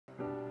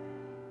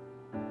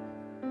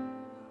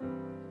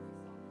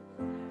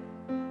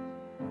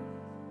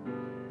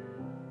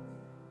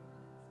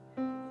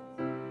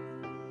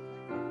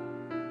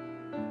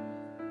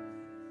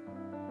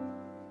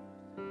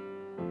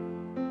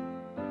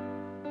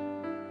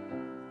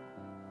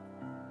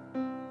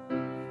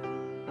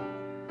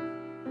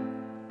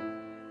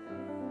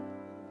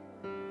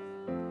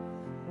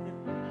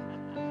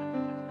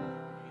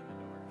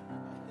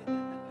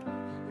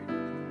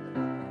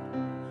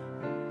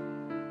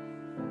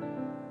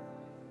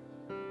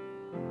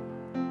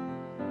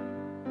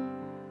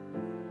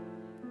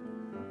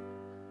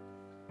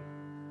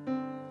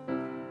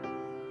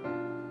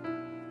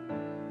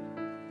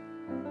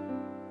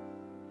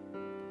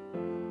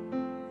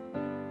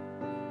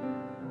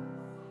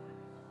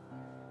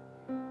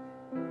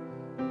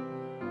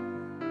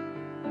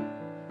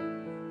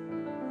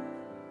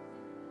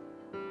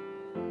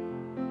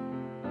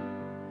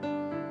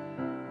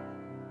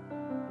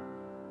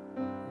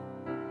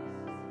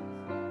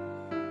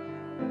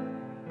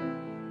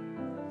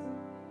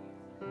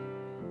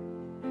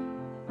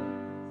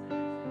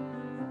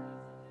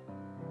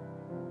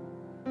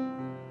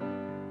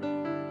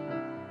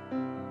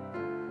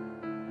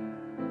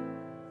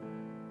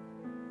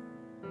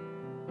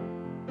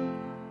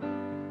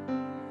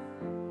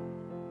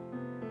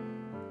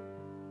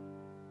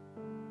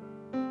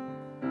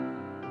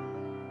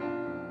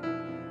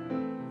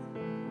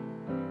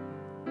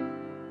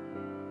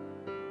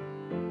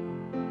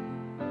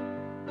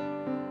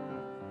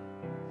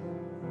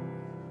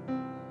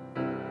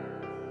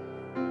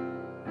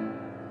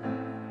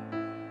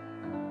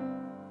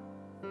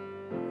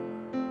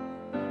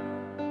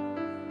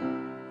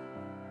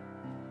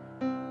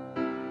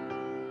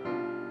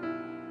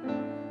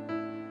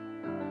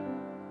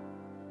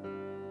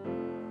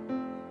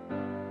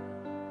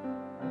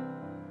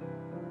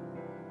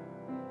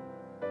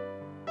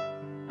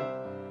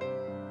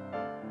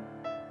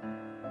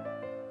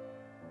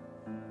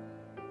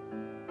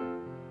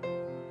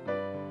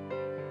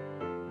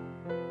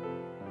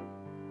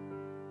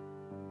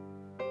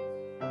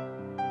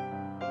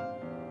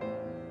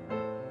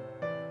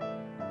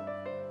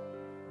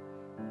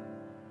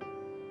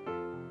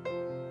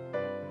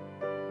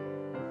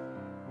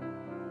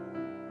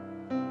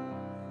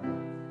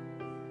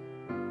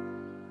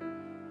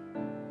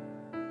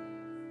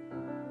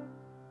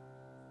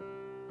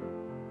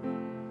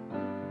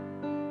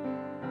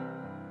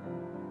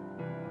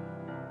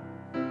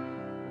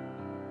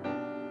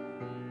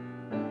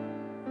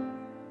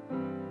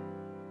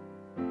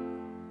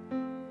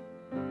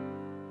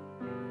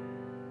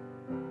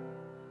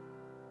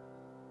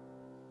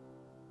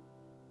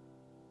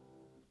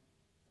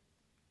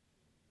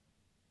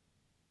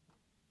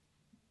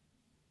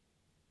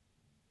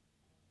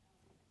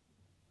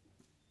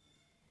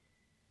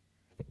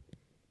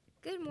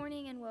Good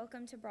morning and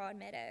welcome to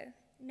Broadmeadow.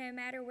 No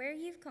matter where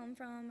you've come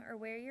from or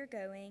where you're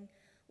going,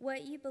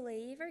 what you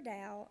believe or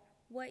doubt,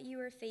 what you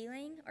are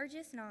feeling or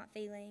just not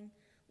feeling,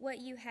 what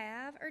you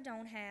have or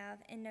don't have,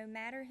 and no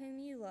matter whom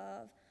you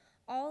love,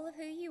 all of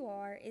who you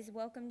are is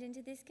welcomed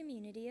into this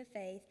community of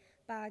faith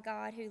by a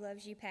God who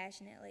loves you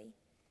passionately.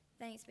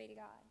 Thanks be to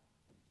God.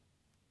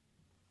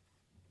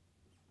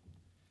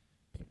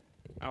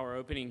 Our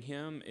opening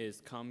hymn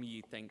is Come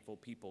Ye Thankful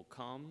People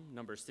Come,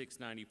 number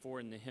 694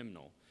 in the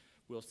hymnal.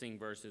 We'll sing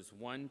verses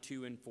 1,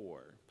 2, and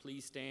 4.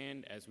 Please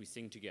stand as we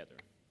sing together.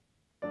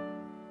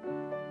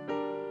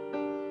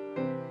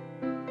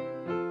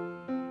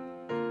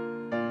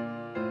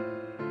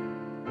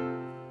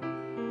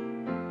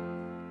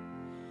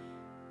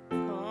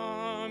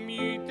 Come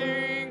ye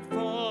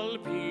thankful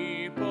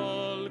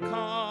people,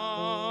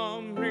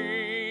 come,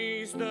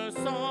 raise the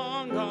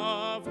song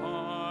of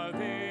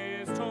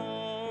harvest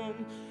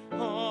home.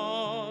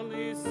 All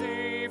is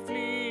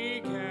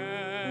safely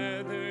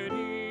gathered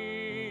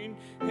in,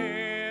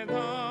 ere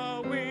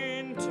the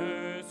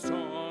winter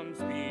storms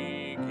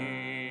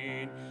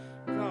begin.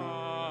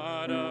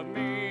 God a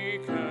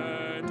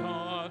maker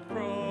doth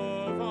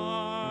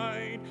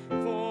provide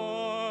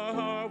for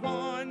our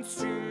wants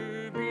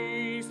to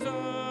be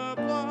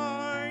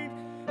supplied.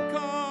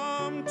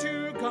 Come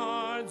to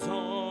God's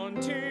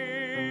own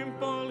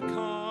temple,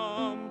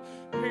 come,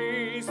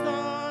 praise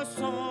the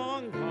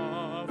song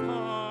of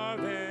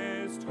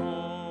harvest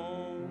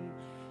home.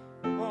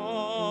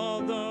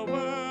 All the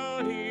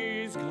world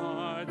is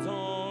God's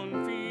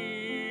own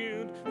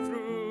field,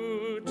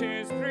 fruit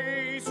is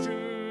praise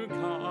to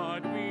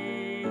God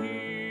we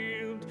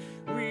yield.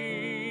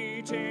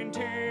 Wheat and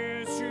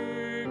tares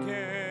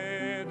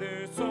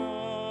together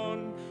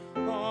sown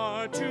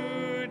are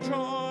to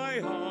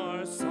joy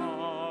our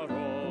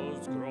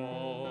sorrows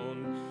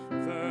grown.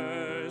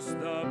 First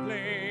the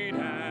blade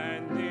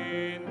and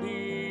then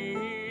the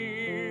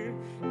ear,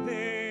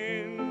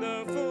 then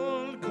the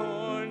full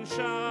corn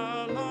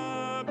shall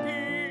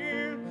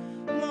appear.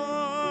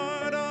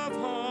 Lord of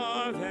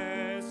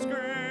harvest,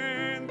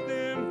 grant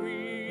them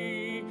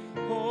we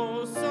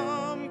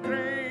wholesome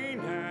grain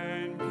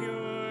and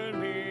pure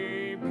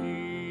may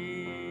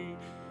be.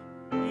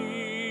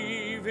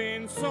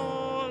 Even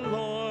so,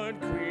 Lord,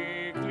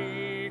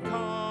 quickly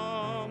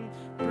come,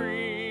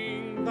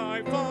 bring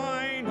thy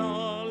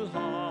final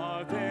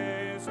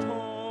harvest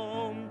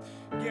home.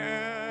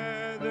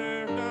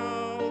 Gather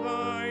now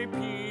thy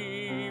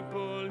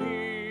people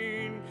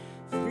in,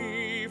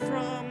 free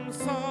from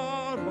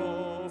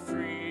sorrow,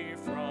 free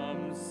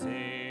from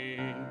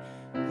sin.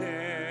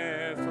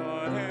 There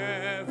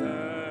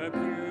forever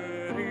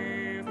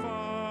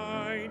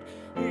purified,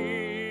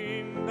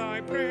 in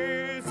thy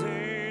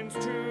presence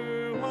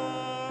to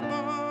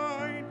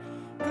abide.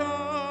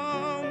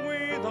 Come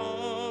with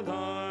all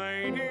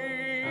thine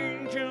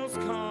angels,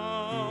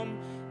 come,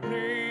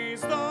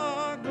 praise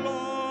the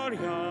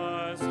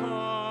glorious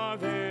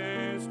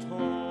harvest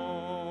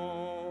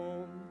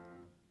home.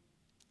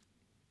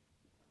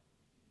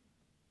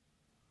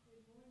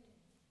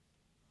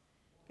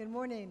 Good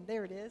morning.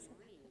 There it is.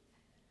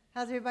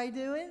 How's everybody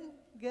doing?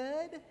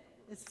 Good?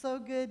 It's so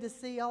good to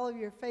see all of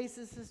your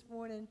faces this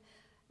morning.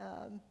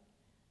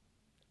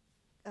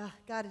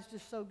 God is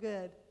just so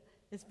good.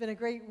 It's been a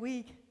great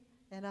week,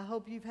 and I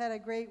hope you've had a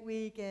great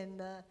week.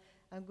 And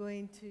I'm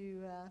going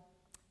to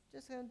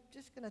just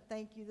gonna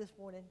thank you this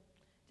morning,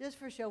 just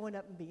for showing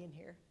up and being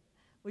here.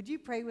 Would you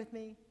pray with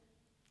me?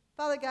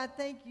 Father God,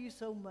 thank you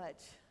so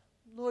much,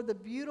 Lord. The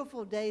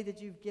beautiful day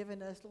that you've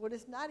given us, Lord.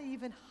 It's not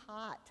even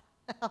hot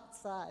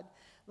outside.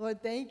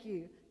 Lord, thank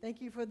you.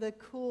 Thank you for the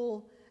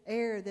cool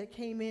air that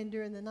came in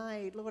during the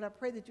night. Lord, I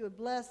pray that you would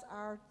bless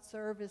our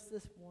service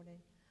this morning.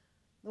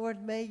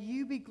 Lord, may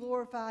you be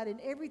glorified in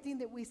everything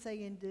that we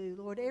say and do.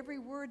 Lord, every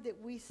word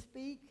that we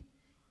speak,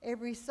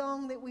 every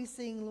song that we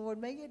sing, Lord,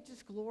 may it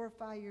just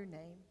glorify your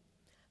name.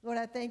 Lord,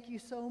 I thank you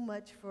so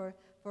much for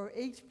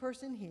each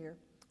person here.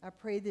 I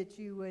pray that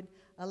you would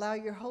allow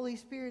your Holy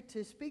Spirit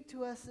to speak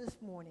to us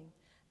this morning.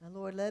 And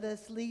Lord, let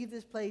us leave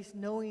this place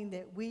knowing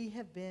that we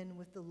have been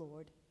with the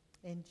Lord.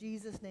 In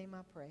Jesus' name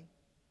I pray.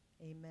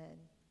 Amen.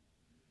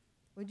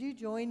 Would you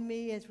join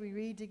me as we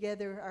read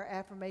together our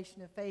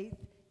affirmation of faith,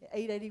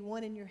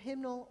 881 in your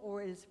hymnal,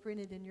 or it is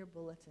printed in your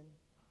bulletin.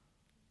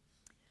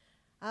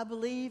 I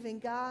believe in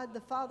God, the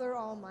Father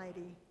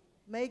Almighty,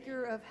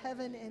 maker of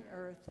heaven and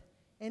earth,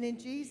 and in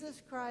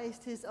Jesus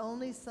Christ, his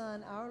only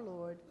Son, our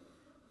Lord,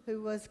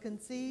 who was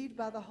conceived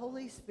by the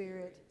Holy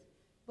Spirit,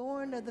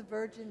 born of the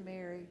Virgin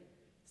Mary,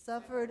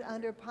 suffered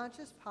under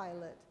Pontius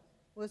Pilate,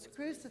 was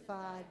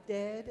crucified,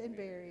 dead, and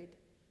buried.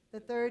 The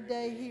third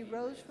day he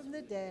rose from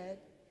the dead.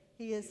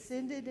 He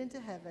ascended into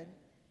heaven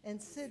and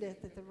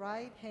sitteth at the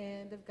right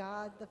hand of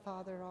God the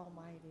Father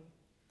Almighty.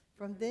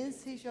 From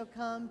thence he shall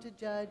come to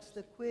judge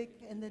the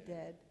quick and the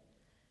dead.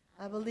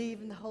 I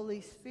believe in the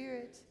Holy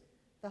Spirit,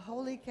 the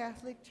Holy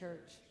Catholic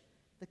Church,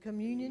 the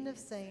communion of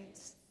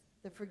saints,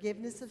 the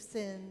forgiveness of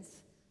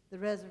sins, the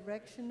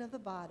resurrection of the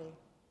body,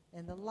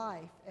 and the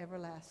life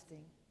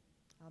everlasting.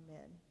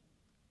 Amen.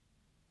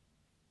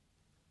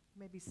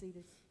 may be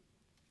seated.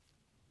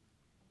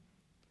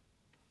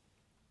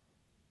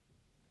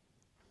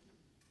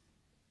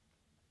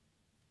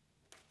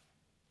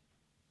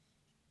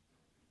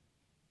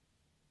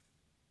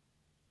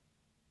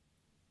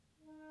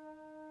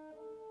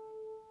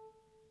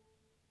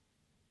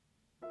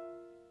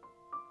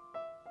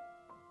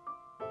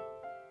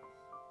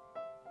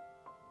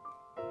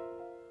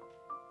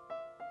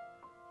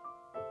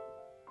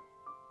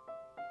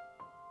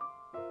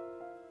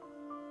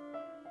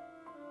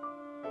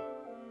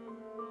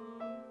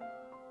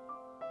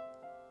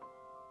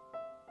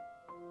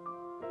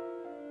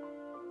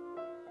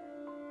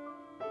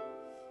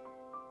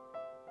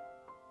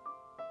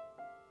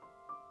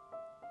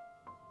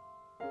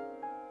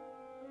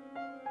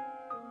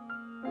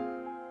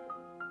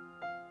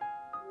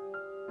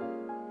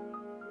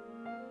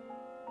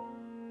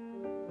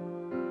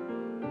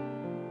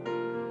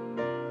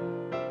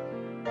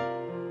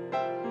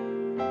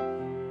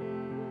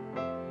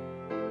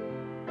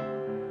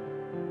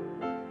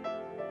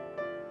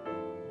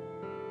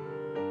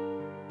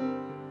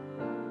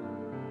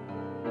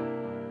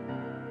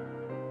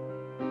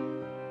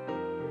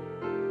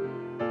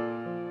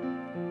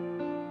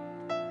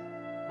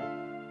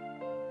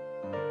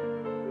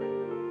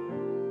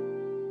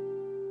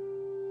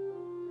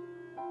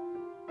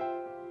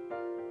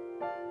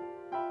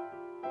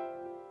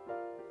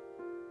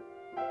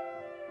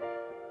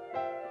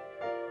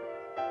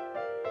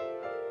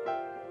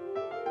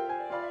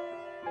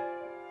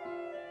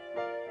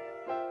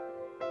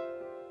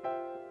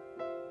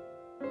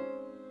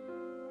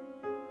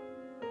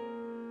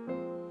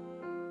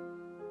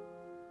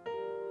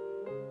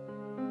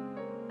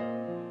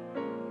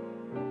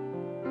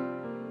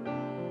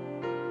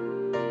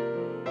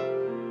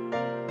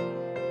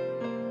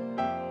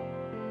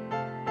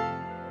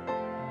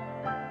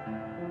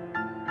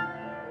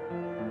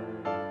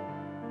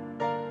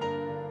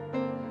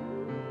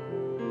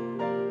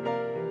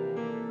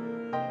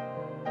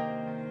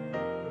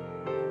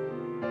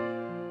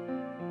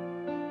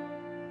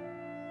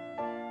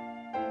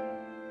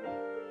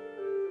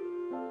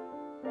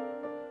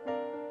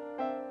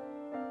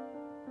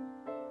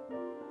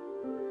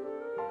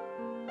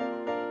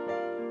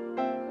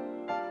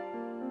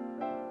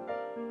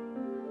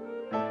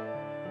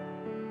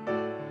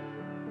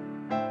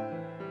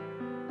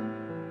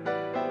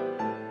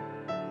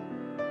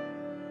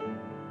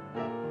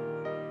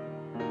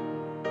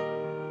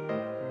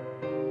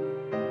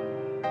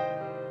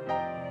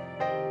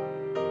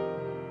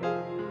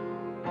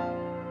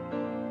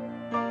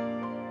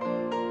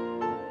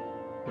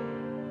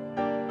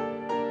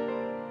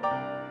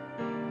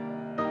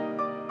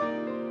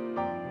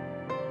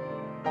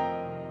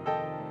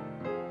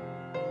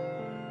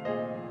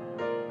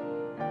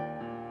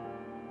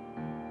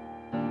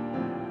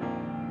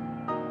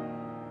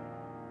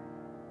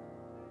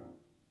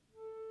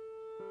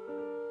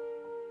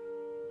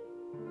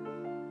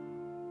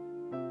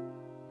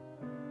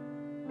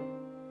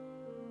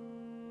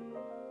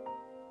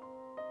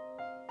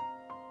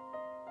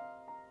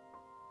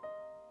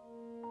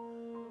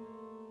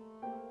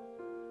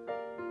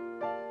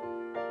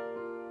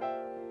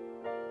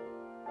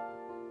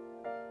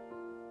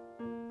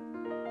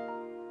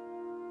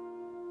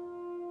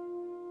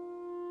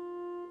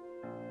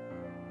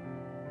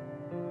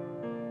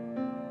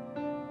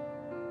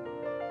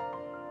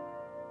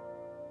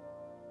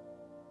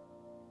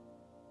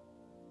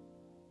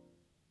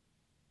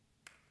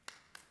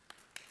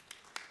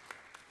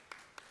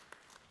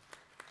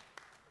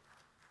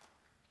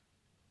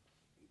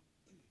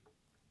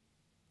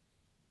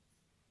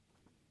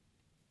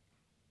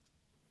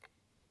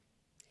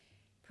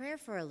 Prayer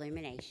for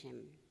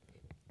illumination.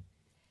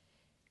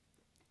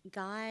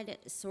 God,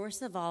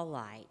 source of all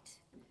light,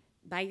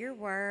 by your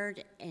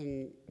word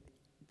and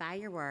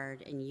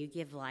you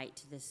give light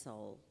to the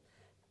soul.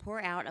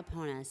 Pour out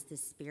upon us the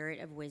spirit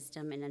of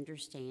wisdom and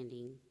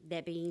understanding,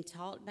 that being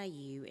taught by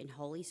you in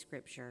Holy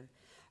Scripture,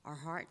 our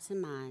hearts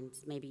and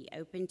minds may be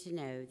open to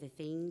know the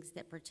things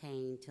that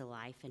pertain to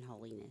life and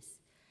holiness.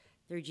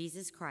 Through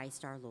Jesus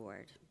Christ our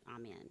Lord.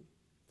 Amen.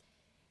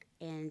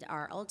 And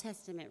our Old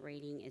Testament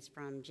reading is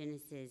from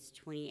Genesis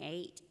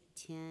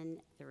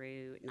 28:10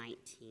 through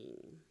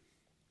 19.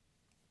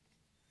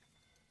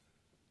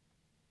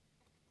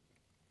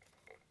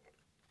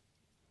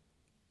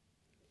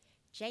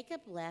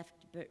 Jacob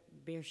left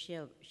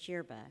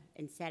Beersheba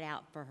and set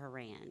out for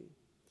Haran.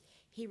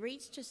 He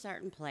reached a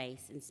certain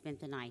place and spent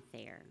the night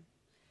there.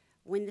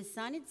 When the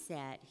sun had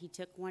set, he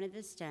took one of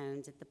the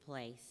stones at the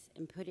place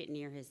and put it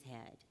near his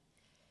head.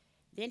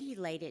 Then he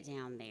laid it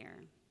down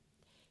there.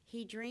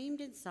 He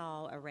dreamed and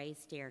saw a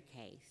raised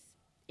staircase,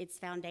 its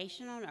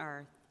foundation on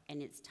earth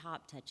and its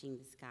top touching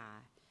the sky,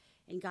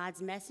 and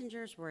God's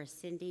messengers were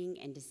ascending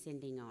and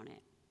descending on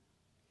it.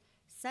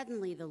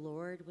 Suddenly the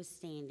Lord was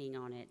standing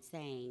on it,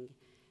 saying,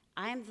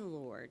 I am the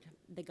Lord,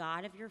 the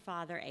God of your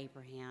father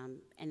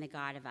Abraham and the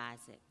God of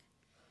Isaac.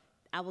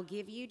 I will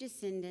give you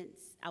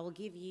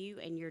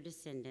and your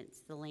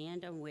descendants the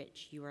land on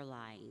which you are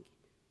lying.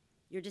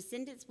 Your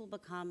descendants will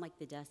become like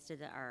the dust of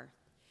the earth.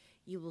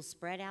 You will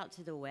spread out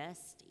to the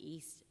west,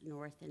 east,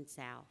 north, and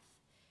south.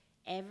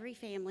 Every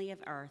family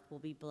of earth will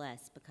be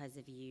blessed because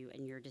of you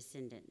and your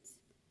descendants.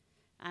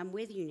 I'm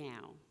with you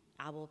now.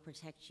 I will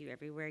protect you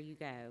everywhere you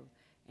go,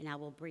 and I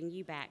will bring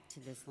you back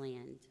to this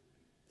land.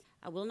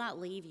 I will not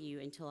leave you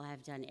until I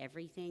have done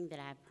everything that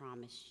I have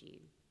promised you."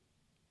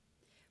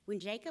 When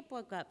Jacob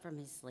woke up from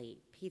his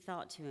sleep, he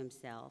thought to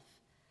himself,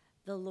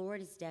 "The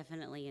Lord is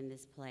definitely in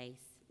this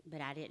place,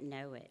 but I didn't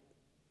know it."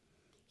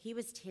 He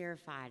was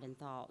terrified and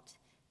thought,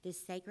 "This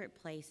sacred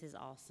place is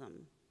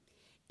awesome.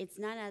 It's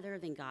none other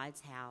than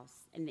God's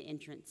house and the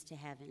entrance to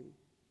heaven."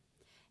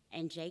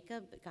 And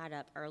Jacob got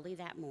up early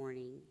that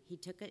morning. He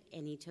took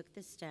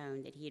the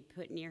stone that he had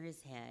put near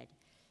his head,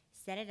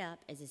 set it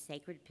up as a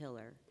sacred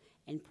pillar,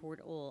 and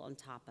poured oil on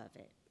top of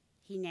it.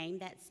 He named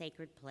that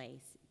sacred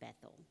place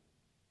Bethel.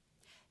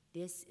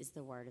 This is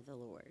the word of the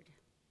Lord.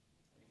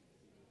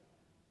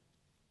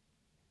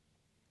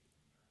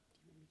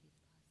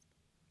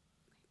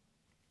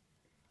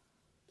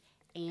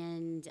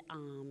 And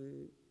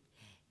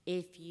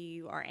if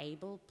you are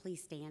able,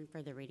 please stand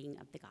for the reading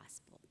of the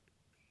gospel.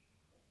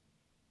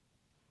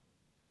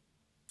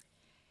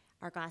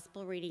 Our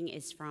gospel reading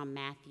is from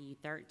Matthew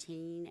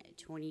 13,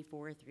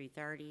 24 through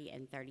 30,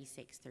 and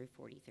 36 through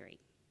 43.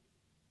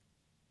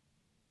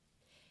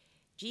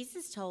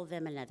 Jesus told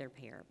them another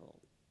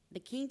parable. "The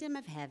kingdom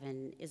of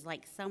heaven is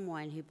like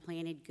someone who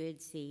planted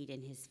good seed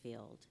in his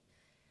field.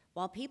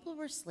 While people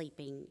were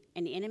sleeping,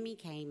 an enemy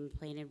came and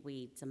planted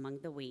weeds among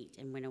the wheat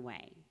and went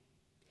away.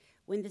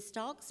 When the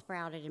stalks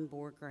sprouted and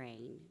bore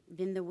grain,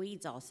 then the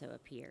weeds also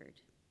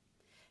appeared.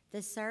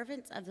 The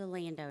servants of the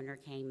landowner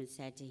came and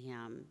said to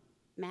him,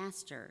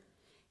 'Master,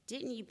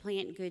 didn't you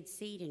plant good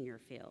seed in your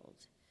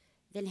field?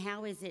 Then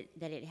how is it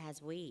that it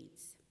has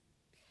weeds?'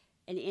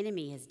 'An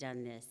enemy has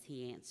done this,'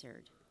 he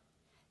answered.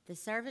 The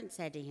servant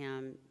said to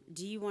him,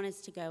 'Do you want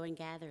us to go and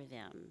gather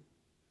them?'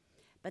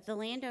 But the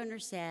landowner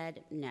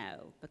said,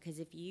 'No, because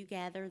if you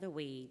gather the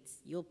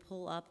weeds, you'll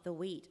pull up the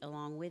wheat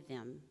along with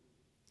them.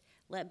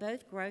 Let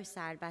both grow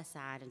side by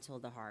side until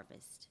the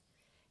harvest.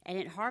 And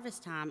at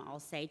harvest time, I'll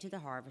say to the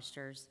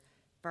harvesters,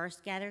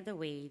 first gather the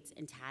weeds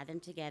and tie them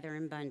together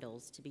in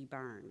bundles to be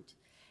burned,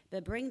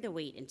 but bring the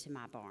wheat into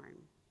my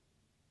barn.'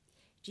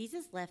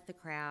 Jesus left the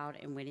crowd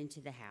and went into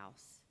the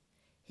house.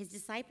 His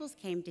disciples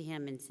came to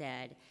him and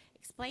said,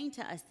 'Explain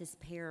to us this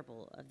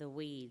parable of the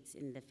weeds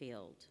in the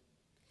field.'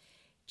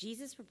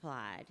 Jesus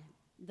replied,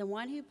 'The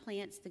one who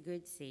plants the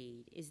good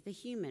seed is the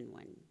human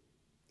one.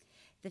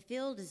 The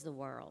field is the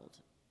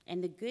world,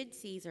 and the good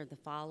seeds are the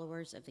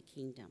followers of the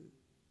kingdom,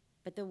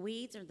 but the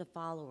weeds are the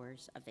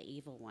followers of the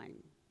evil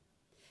one.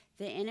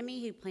 The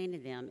enemy who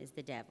planted them is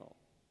the devil.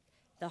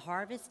 The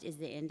harvest is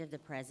the end of the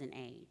present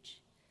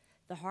age.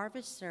 The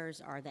harvesters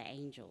are the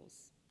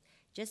angels.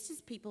 Just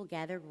as people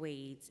gathered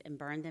weeds and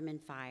burned them in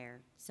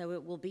fire, so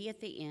it will be at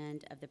the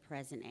end of the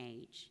present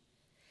age.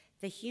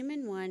 The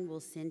human one will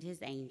send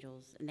his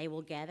angels, and they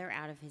will gather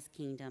out of his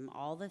kingdom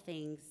all the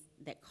things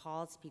that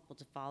cause people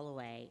to fall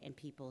away and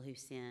people who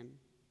sin.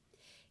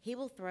 He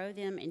will throw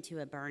them into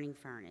a burning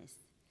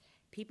furnace.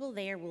 People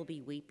there will be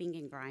weeping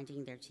and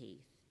grinding their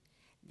teeth.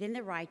 Then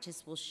the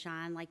righteous will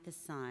shine like the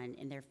sun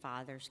in their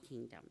Father's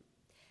kingdom.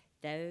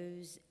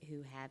 Those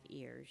who have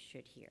ears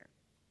should hear."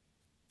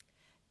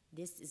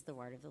 This is the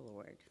word of the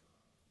Lord.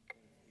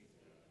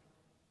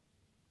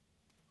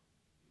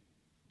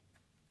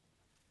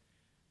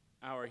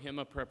 Our hymn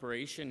of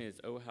preparation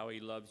is "Oh How He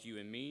Loves You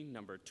and Me,"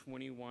 number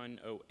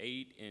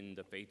 2108 in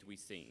the Faith We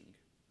Sing.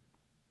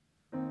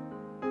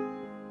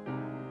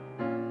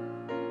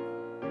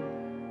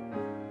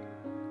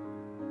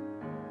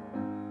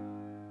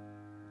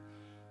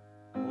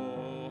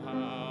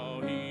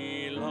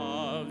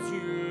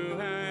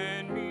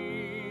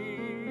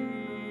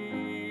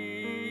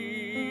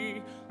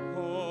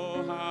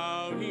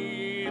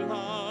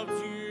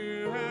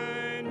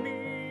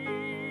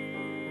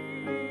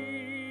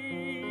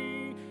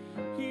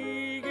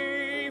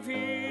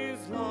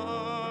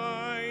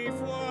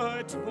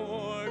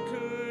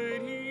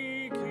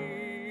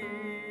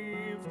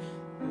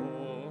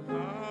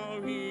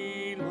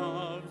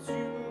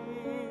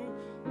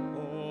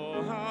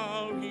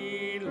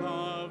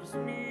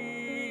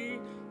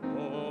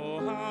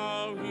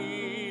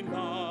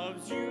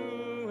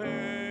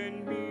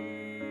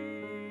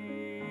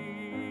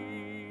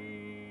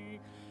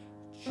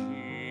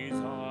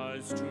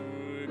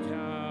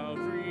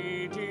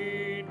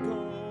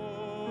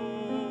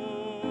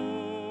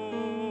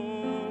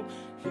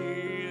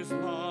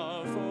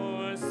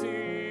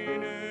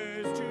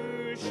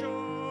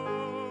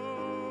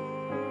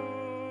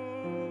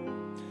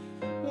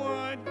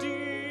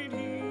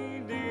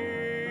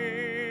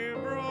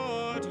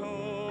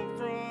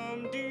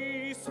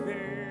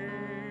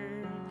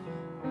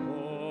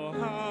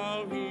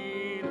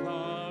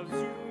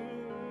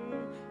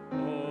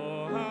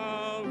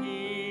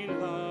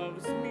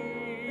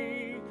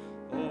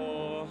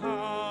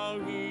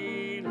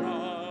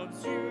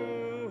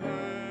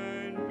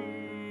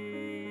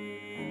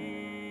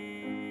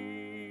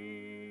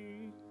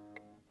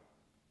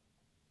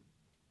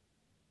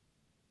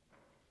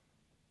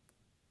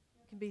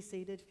 can be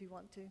seated if you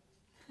want to.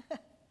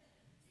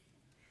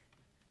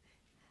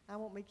 I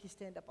won't make you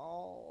stand up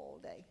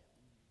all day.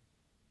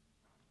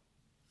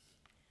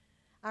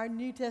 Our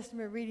New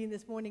Testament reading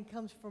this morning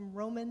comes from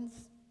Romans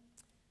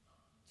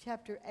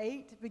chapter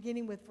 8,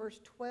 beginning with verse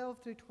 12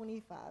 through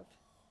 25.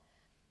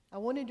 I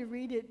wanted to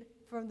read it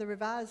from the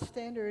Revised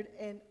Standard,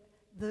 and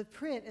the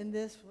print in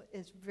this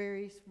is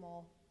very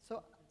small.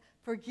 So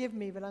forgive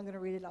me, but I'm going to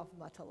read it off of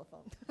my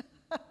telephone.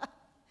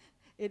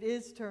 It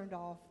is turned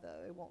off,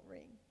 though. It won't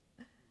ring.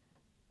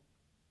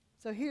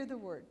 So hear the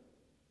word.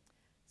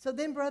 So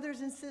then, brothers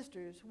and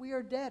sisters, we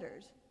are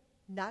debtors,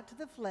 not to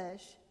the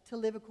flesh, to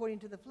live according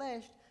to the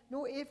flesh,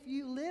 nor if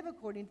you live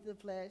according to the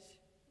flesh,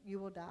 you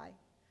will die.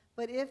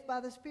 But if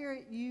by the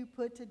Spirit you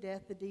put to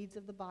death the deeds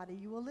of the body,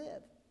 you will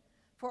live.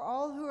 For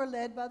all who are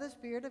led by the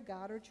Spirit of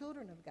God are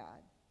children of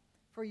God.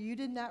 For you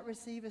did not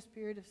receive a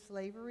spirit of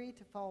slavery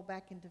to fall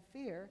back into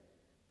fear,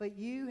 but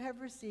you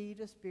have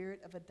received a spirit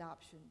of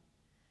adoption.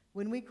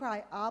 When we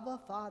cry,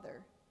 Abba,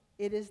 Father,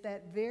 it is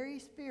that very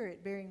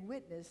Spirit bearing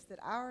witness that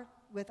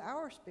with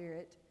our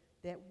spirit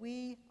that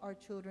we are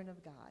children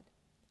of God.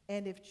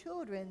 And if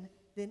children,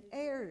 then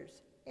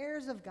heirs,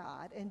 heirs of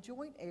God, and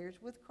joint heirs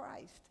with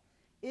Christ,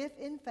 if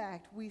in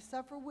fact we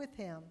suffer with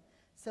him,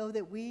 so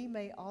that we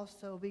may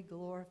also be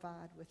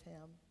glorified with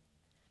him.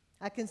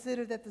 I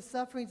consider that the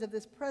sufferings of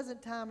this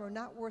present time are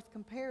not worth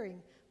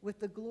comparing with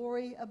the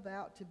glory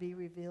about to be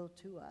revealed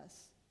to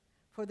us.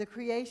 For the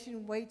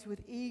creation waits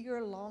with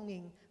eager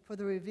longing for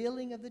the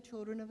revealing of the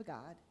children of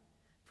God.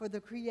 For the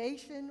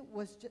creation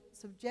was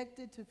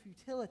subjected to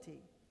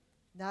futility,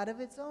 not of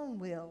its own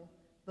will,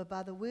 but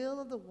by the will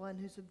of the one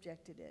who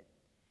subjected it,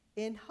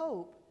 in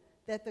hope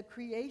that the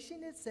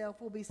creation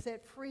itself will be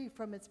set free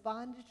from its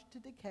bondage to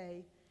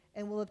decay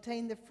and will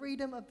obtain the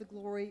freedom of the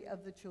glory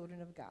of the children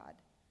of God.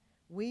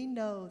 We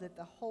know that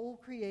the whole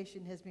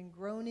creation has been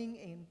groaning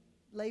in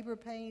labor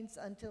pains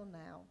until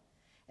now.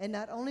 And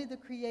not only the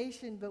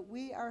creation, but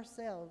we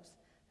ourselves,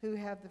 who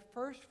have the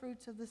first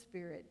fruits of the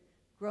Spirit,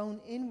 groan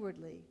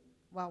inwardly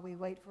while we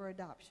wait for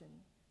adoption,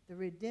 the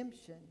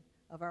redemption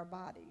of our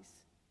bodies.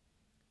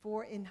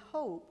 For in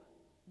hope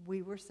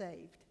we were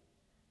saved.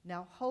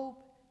 Now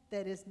hope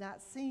that is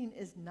not seen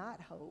is not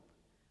hope.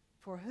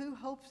 For who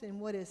hopes in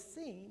what is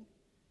seen?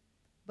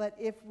 But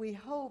if we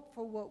hope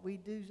for what we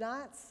do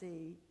not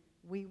see,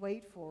 we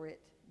wait for it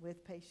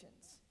with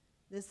patience.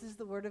 This is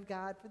the word of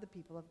God for the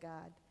people of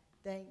God.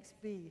 Thanks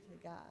be to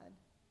God.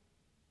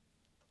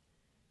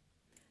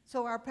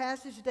 So our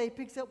passage today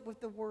picks up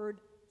with the word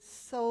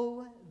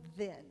so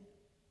then.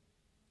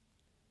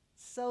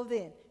 So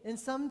then. In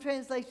some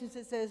translations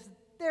it says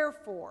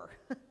therefore.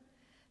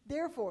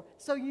 Therefore.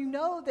 So you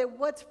know that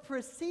what's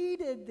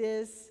preceded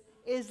this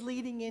is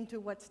leading into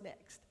what's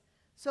next.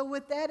 So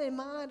with that in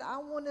mind, I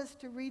want us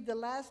to read the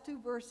last two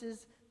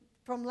verses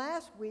from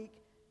last week,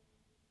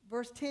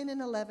 verse 10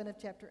 and 11 of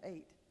chapter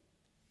 8.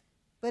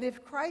 But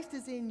if Christ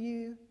is in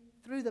you,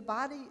 through the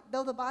body,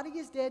 though the body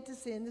is dead to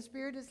sin, the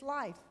Spirit is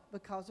life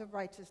because of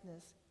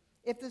righteousness.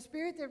 If the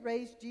Spirit that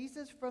raised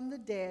Jesus from the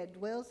dead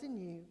dwells in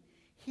you,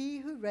 he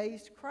who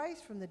raised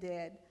Christ from the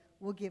dead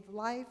will give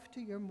life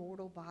to your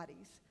mortal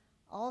bodies,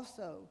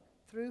 also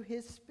through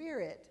his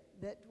Spirit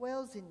that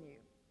dwells in you.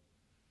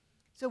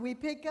 So we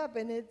pick up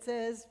and it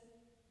says,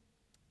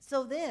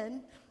 so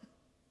then,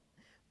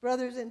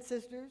 brothers and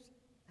sisters,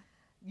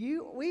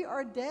 we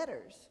are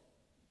debtors.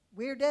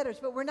 We are debtors,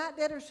 but we're not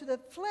debtors to the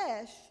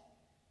flesh,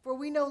 for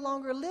we no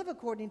longer live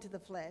according to the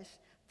flesh,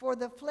 for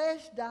the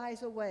flesh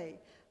dies away.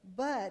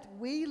 But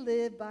we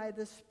live by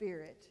the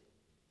Spirit,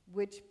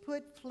 which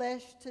put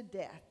flesh to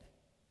death,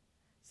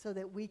 so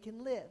that we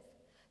can live.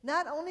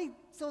 Not only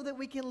so that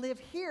we can live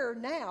here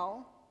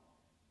now,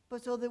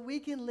 but so that we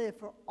can live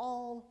for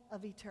all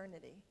of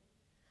eternity.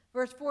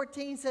 Verse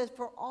 14 says,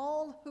 for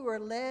all who are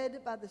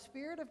led by the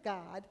Spirit of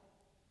God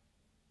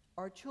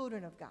are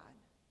children of God.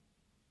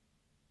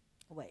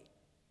 Wait.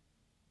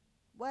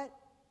 What?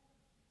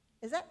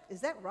 Is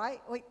that right?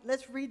 Wait,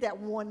 let's read that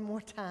one more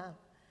time.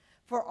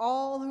 For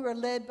all who are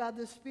led by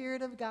the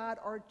Spirit of God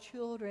are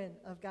children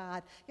of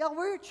God. Y'all,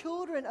 we're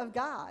children of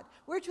God.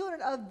 We're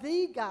children of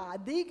the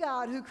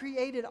God who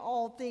created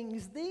all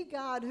things, the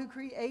God who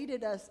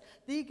created us,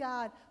 the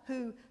God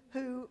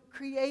who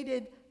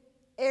created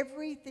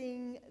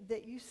everything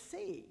that you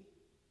see.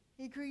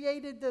 He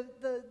created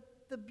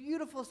the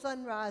beautiful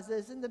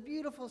sunrises and the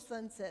beautiful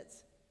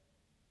sunsets.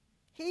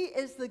 He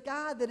is the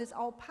God that is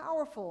all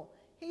powerful.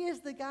 He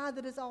is the God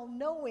that is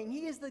all-knowing.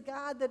 He is the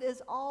God that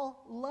is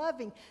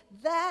all-loving.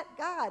 That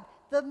God,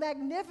 the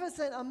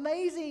magnificent,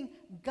 amazing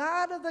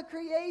God of the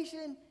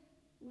creation,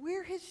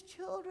 we're his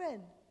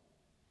children.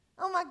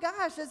 Oh my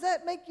gosh, does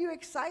that make you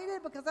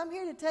excited? Because I'm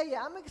here to tell you,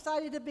 I'm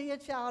excited to be a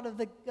child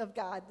of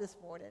God this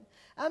morning.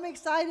 I'm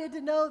excited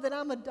to know that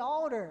I'm a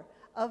daughter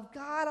of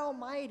God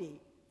Almighty,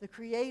 the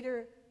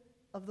creator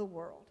of the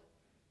world.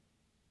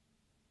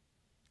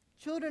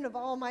 Children of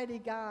Almighty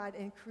God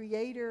and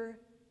creator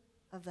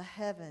of the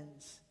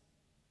heavens.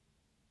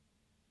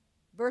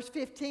 Verse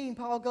 15,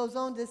 Paul goes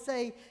on to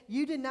say,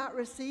 you did not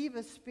receive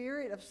a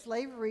spirit of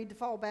slavery to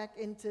fall back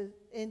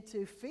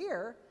into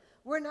fear.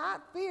 We're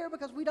not fear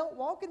because we don't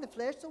walk in the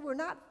flesh, so we're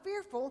not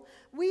fearful.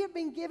 We have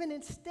been given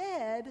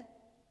instead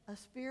a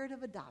spirit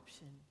of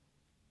adoption.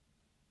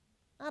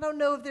 I don't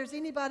know if there's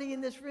anybody in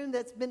this room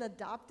that's been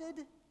adopted,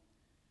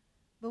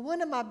 but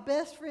one of my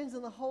best friends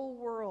in the whole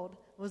world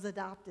was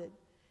adopted.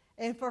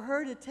 And for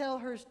her to tell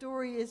her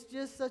story is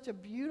just such a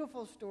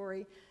beautiful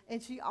story.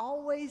 And she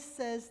always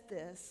says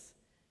this.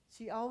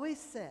 She always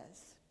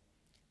says,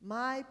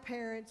 my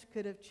parents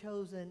could have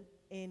chosen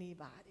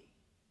anybody,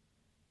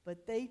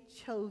 but they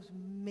chose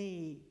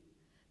me.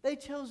 They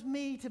chose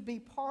me to be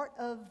part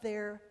of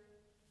their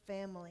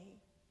family.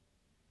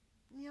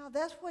 You know,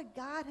 that's what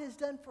God has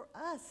done for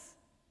us.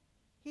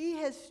 He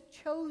has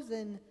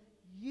chosen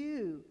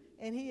you,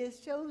 and he has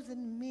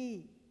chosen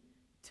me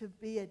to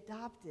be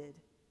adopted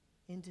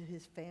into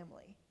his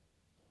family.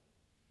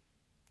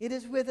 It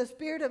is with a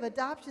spirit of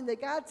adoption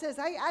that God says,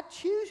 hey, I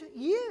choose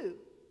you.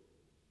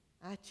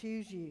 I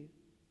choose you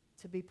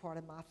to be part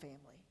of my family.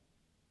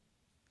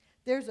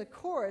 There's a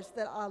chorus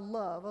that I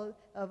love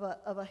of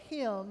a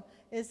hymn.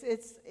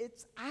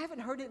 I haven't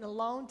heard it in a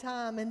long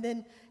time. And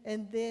then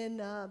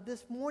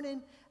this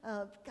morning,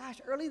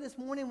 early this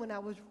morning when I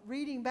was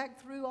reading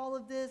back through all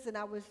of this and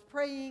I was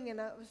praying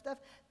and stuff,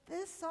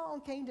 this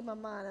song came to my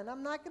mind. And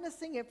I'm not going to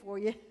sing it for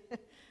you.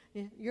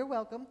 You're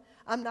welcome.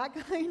 I'm not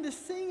going to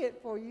sing it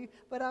for you,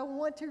 but I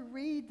want to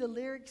read the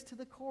lyrics to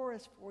the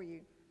chorus for you.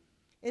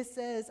 It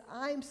says,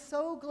 I'm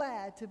so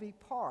glad to be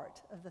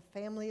part of the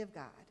family of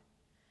God.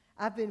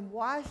 I've been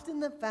washed in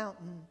the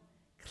fountain,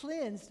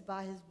 cleansed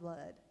by his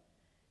blood.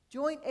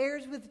 Joint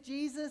heirs with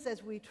Jesus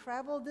as we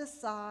travel this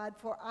side,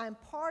 for I'm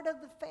part of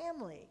the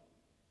family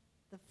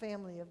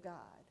of God.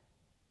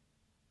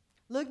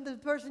 Look at the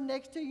person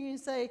next to you and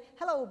say,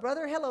 hello,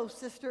 brother, hello,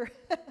 sister.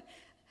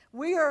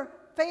 We are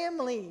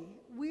family.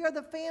 We are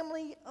the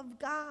family of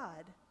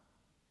God.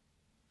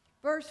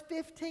 Verse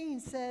 15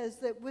 says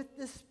that with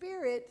the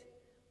Spirit,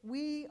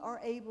 we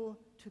are able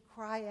to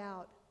cry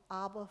out,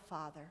 Abba,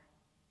 Father.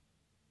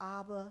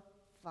 Abba,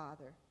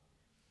 Father.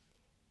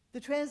 The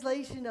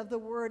translation of the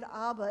word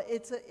Abba,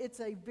 it's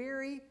a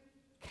very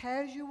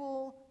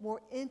casual,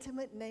 more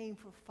intimate name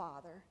for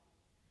Father.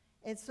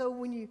 And so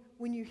when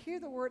you hear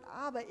the word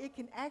Abba, it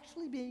can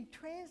actually be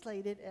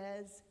translated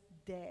as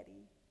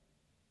Daddy.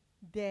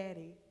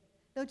 Daddy.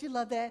 Don't you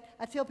love that?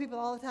 I tell people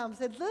all the time, I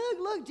said,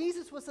 look,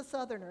 Jesus was a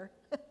Southerner.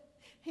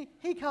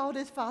 he called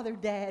his father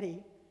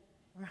Daddy,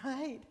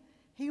 right?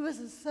 He was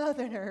a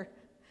Southerner.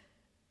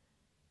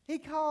 He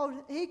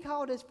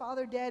called his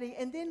father Daddy,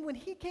 and then when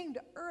he came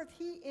to earth,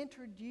 he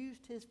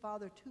introduced his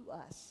father to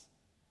us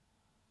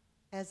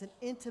as an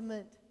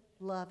intimate,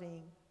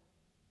 loving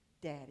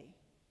daddy.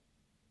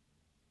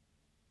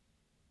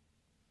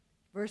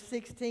 Verse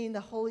 16, the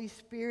Holy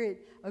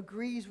Spirit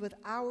agrees with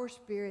our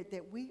spirit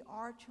that we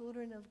are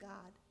children of God.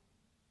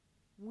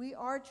 We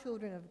are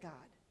children of God.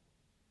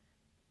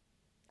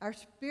 Our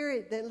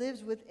spirit that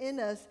lives within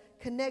us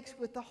connects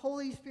with the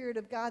Holy Spirit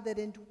of God that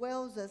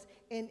indwells us,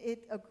 and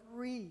it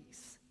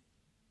agrees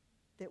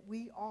that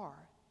we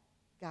are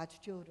God's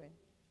children.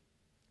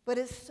 But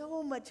it's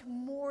so much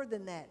more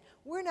than that.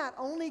 We're not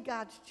only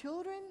God's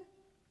children,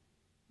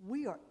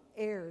 we are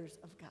heirs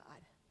of God.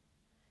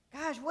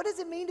 Gosh, what does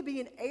it mean to be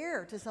an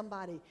heir to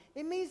somebody?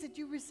 It means that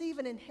you receive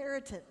an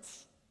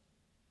inheritance.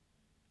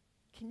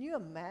 Can you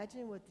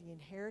imagine what the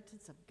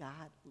inheritance of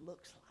God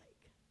looks like?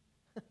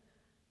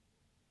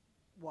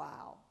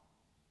 Wow.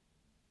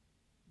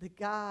 The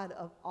God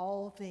of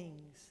all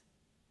things.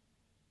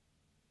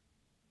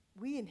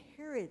 We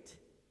inherit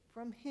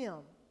from him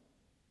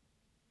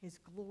his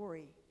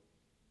glory.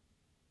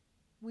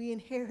 We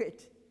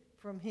inherit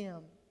from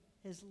him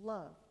his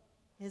love,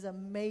 his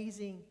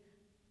amazing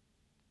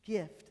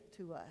gift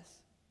to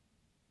us.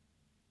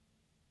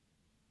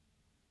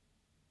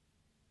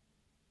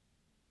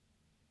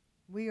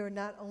 We are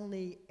not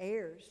only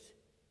heirs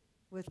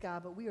with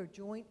God, but we are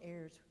joint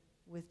heirs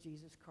with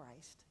Jesus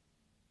Christ.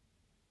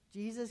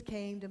 Jesus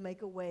came to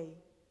make a way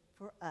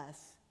for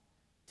us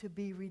to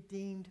be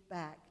redeemed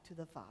back to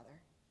the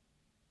Father.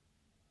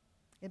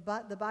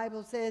 But the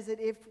Bible says that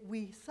if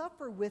we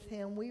suffer with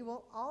him, we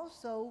will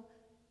also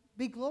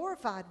be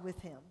glorified with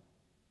him.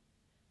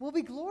 We'll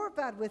be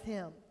glorified with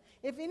him.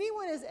 If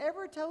anyone has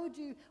ever told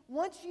you,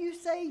 once you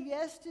say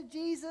yes to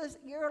Jesus,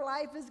 your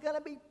life is going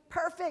to be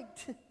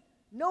perfect,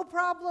 no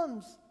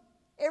problems,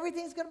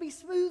 everything's going to be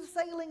smooth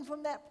sailing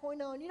from that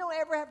point on. You don't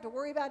ever have to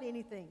worry about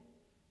anything.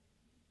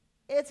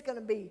 It's going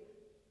to be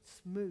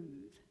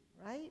smooth,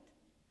 right?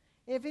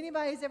 If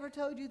anybody's ever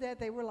told you that,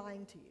 they were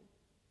lying to you,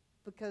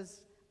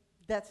 because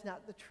that's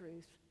not the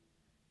truth.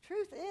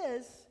 Truth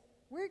is,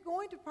 we're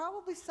going to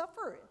probably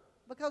suffer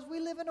because we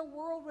live in a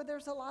world where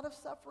there's a lot of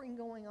suffering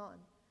going on.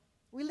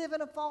 We live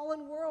in a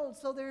fallen world,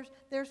 so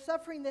there's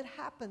suffering that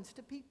happens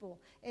to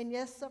people. And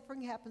yes,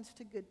 suffering happens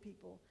to good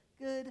people,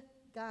 good,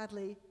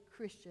 godly,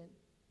 Christian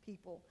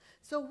people.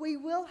 So we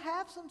will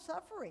have some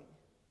suffering.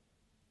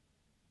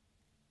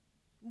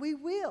 We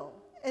will.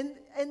 And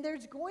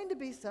there's going to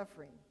be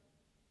suffering.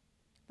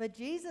 But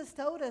Jesus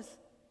told us,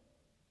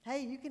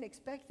 hey, you can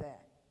expect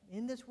that.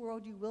 In this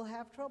world you will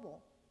have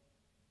trouble.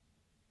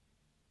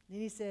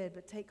 Then he said,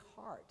 but take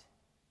heart,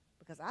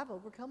 because I've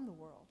overcome the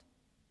world.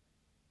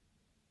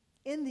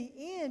 In the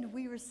end,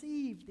 we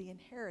receive the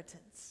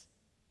inheritance.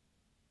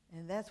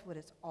 And that's what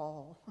it's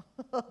all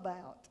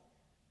about.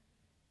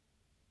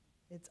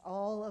 It's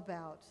all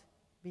about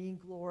being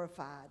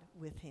glorified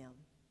with him.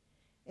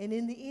 And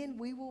in the end,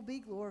 we will be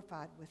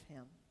glorified with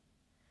him.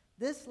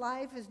 This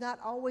life is not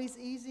always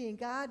easy, and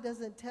God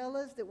doesn't tell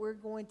us that we're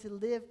going to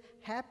live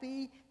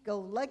happy, go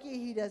lucky.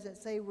 He doesn't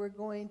say we're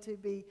going to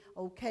be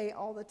okay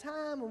all the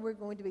time and we're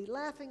going to be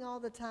laughing all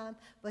the time.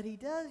 But he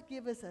does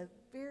give us a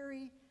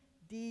very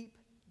deep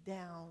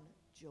down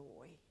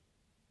joy.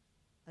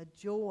 A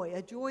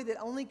joy that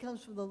only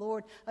comes from the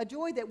Lord. A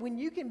joy that when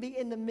you can be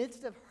in the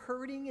midst of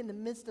hurting, in the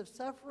midst of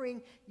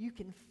suffering, you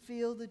can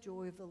feel the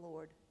joy of the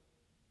Lord.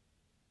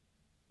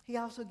 He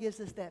also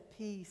gives us that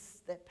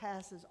peace that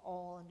passes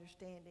all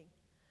understanding.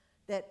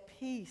 That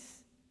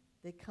peace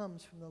that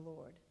comes from the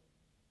Lord.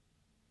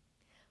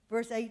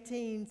 Verse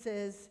 18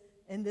 says,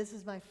 and this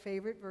is my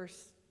favorite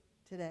verse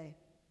today.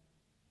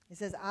 It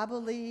says, I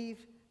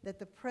believe that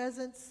the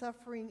present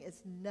suffering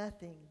is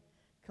nothing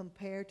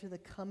compared to the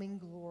coming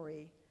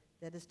glory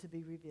that is to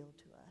be revealed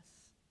to us.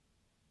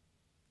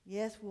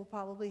 Yes, we'll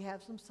probably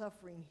have some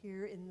suffering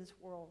here in this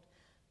world.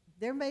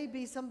 There may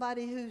be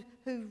somebody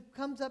who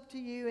comes up to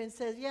you and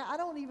says, yeah, I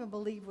don't even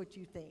believe what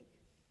you think.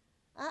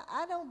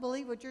 I don't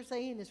believe what you're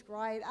saying is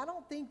right. I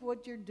don't think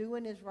what you're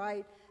doing is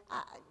right.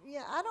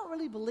 I don't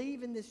really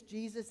believe in this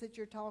Jesus that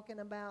you're talking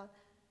about.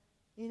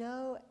 You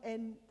know,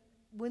 and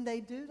when they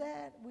do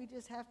that, we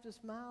just have to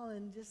smile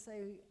and just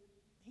say,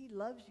 he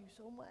loves you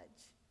so much.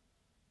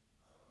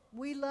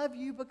 We love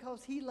you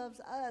because he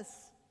loves us.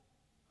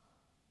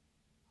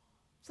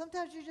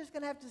 Sometimes you're just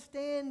going to have to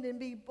stand and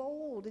be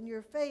bold in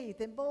your faith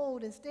and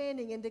bold and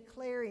standing and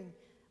declaring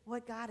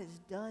what God has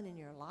done in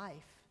your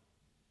life.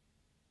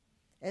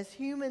 As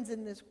humans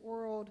in this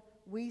world,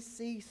 we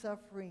see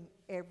suffering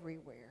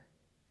everywhere.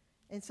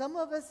 And some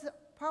of us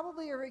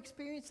probably are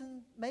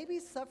experiencing maybe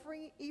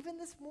suffering even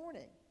this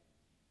morning.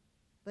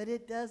 But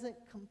it doesn't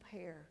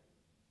compare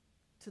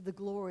to the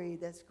glory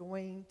that's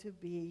going to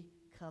be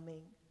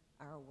coming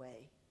our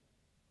way.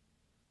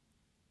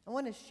 I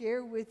want to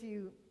share with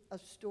you a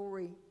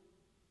story.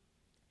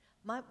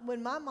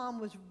 When my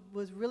mom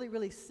was really,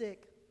 really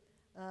sick,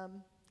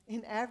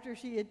 and after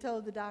she had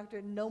told the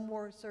doctor, no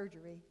more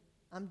surgery,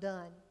 I'm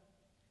done.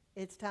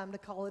 It's time to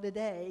call it a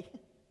day.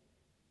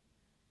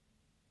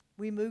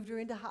 We moved her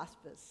into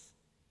hospice.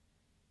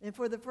 And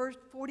for the first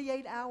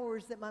 48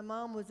 hours that my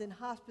mom was in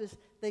hospice,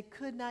 they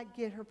could not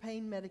get her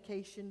pain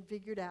medication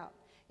figured out.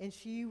 And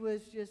she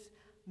was just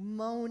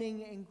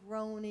moaning and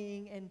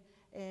groaning,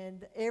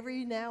 and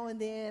every now and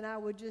then I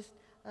would just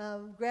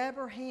grab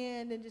her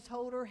hand and just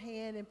hold her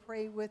hand and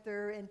pray with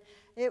her, and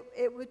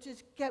it would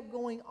just kept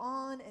going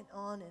on and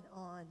on and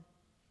on.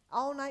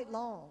 All night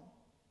long,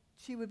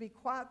 she would be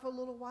quiet for a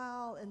little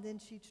while, and then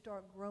she'd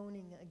start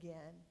groaning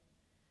again.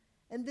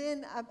 And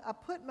then I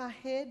put my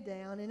head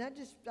down, and I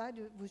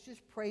was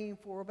just praying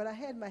for her, but I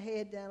had my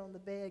head down on the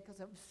bed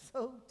because I was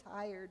so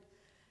tired.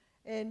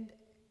 And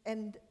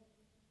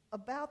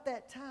about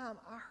that time,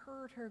 I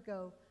heard her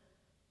go,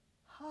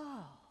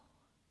 oh.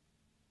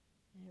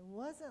 And it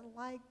wasn't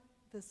like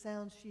the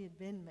sound she had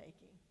been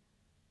making.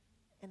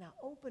 And I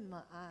opened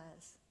my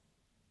eyes,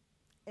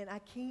 and I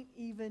can't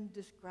even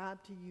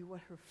describe to you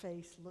what her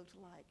face looked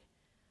like.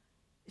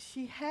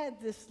 She had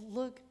this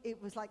look,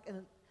 it was like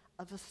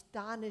of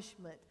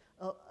astonishment.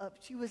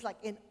 She was like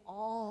in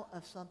awe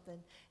of something.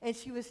 And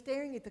she was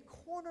staring at the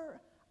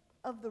corner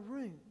of the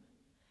room.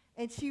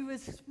 And she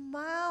was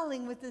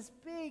smiling with this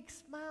big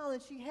smile,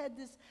 and she had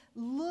this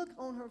look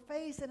on her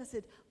face. And I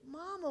said,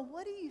 Mama,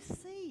 what do you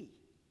see?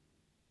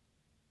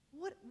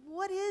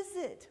 What is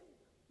it?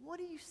 What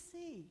do you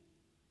see?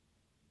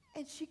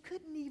 And she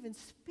couldn't even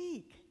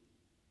speak.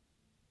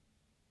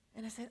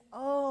 And I said,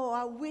 oh,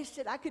 I wish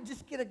that I could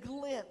just get a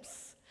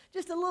glimpse,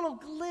 just a little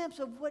glimpse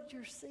of what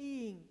you're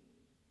seeing.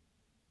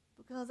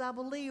 Because I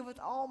believe with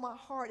all my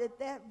heart at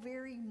that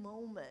very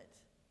moment,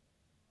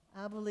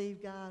 I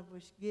believe God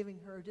was giving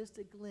her just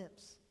a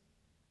glimpse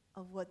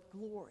of what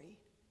glory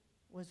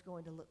was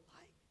going to look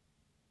like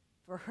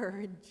for her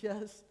in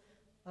just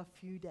a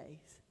few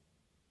days.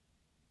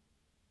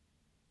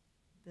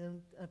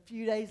 Then a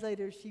few days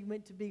later, she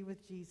went to be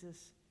with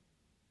Jesus.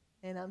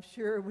 And I'm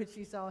sure when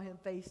she saw him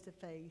face to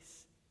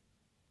face,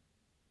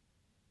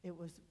 it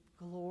was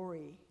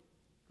glory,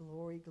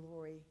 glory,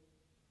 glory.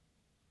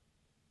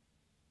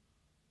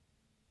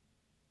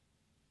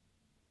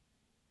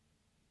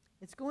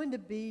 It's going to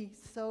be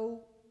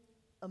so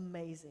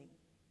amazing.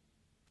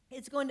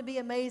 It's going to be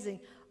amazing.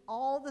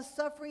 All the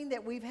suffering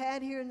that we've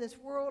had here in this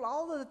world,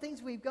 all of the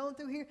things we've gone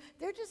through here,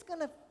 they're just going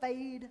to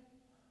fade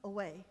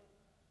away.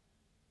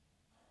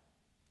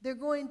 They're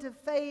going to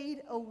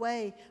fade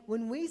away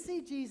when we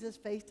see Jesus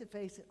face to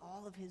face in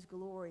all of his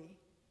glory.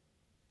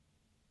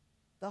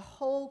 The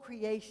whole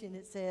creation,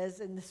 it says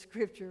in the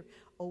scripture,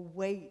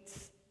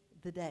 awaits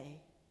the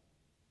day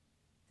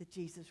that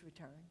Jesus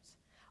returns.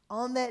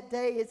 On that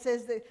day, it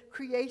says that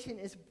creation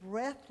is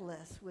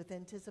breathless with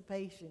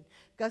anticipation.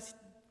 Because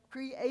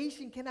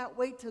creation cannot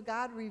wait till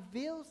God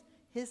reveals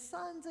his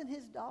sons and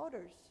his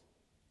daughters.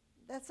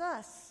 That's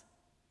us.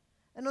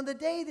 And on the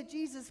day that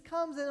Jesus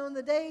comes, and on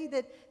the day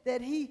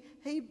that he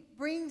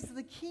brings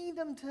the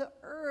kingdom to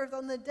earth,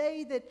 on the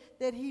day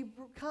that he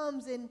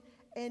comes and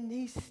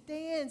he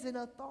stands in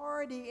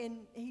authority and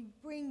he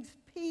brings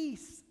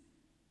peace,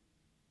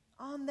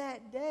 on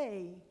that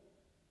day,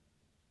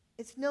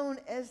 it's known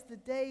as the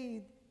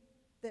day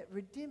that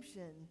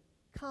redemption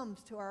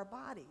comes to our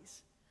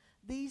bodies.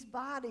 These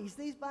bodies,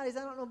 I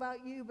don't know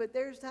about you, but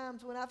there's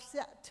times when I've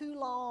sat too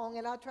long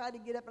and I try to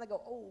get up and I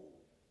go,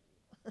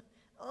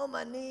 oh,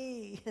 my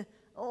knee,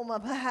 oh, my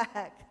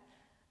back,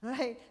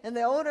 right? And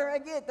the older I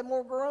get, the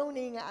more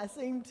groaning I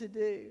seem to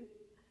do.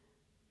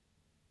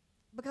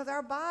 Because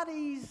our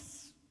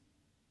bodies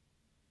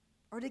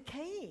are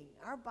decaying.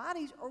 Our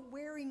bodies are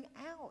wearing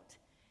out.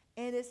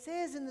 And it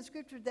says in the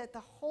scripture that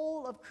the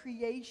whole of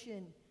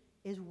creation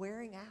is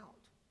wearing out.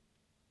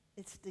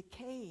 It's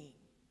decaying.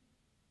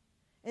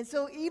 And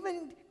so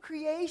even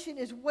creation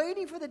is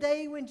waiting for the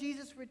day when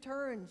Jesus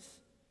returns.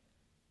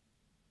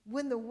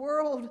 When the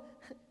world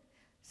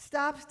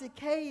stops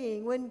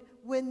decaying,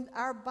 when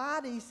our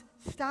bodies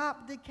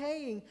stop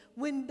decaying,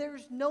 when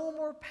there's no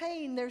more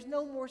pain, there's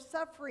no more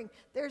suffering,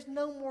 there's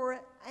no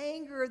more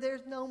anger,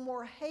 there's no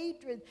more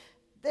hatred,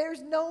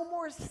 there's no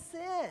more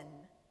sin.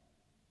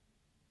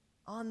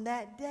 On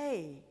that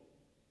day,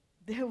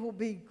 there will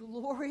be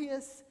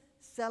glorious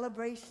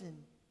celebration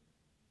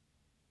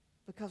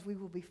because we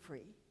will be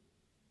free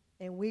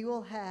and we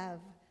will have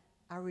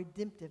our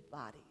redemptive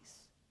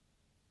bodies,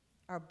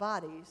 our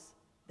bodies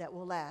that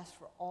will last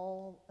for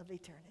all of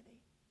eternity.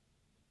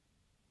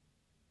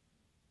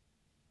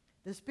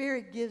 The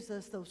Spirit gives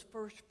us those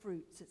first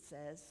fruits, it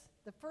says,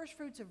 the first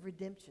fruits of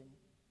redemption.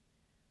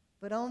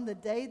 But on the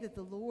day that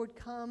the Lord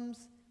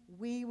comes,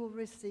 we will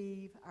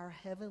receive our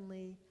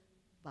heavenly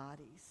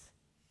bodies.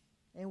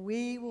 And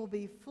we will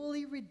be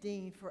fully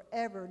redeemed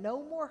forever.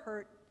 No more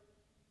hurt,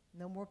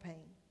 no more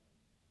pain.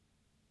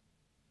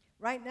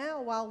 Right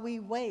now, while we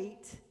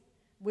wait,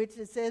 which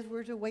it says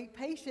we're to wait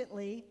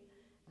patiently,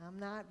 I'm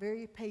not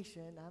very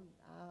patient.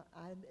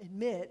 I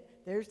admit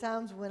there's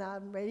times when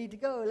I'm ready to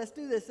go. Let's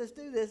do this, let's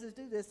do this, let's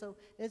do this. So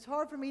it's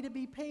hard for me to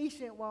be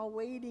patient while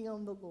waiting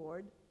on the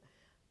Lord.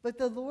 But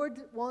the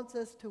Lord wants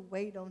us to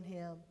wait on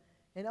him.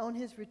 And on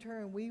his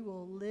return, we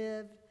will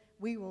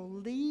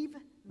leave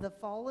the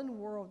fallen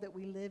world that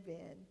we live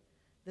in.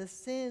 The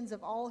sins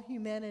of all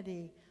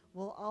humanity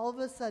will all of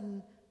a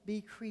sudden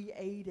be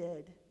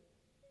created.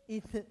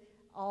 It's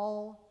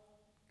all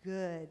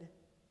good.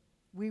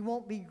 We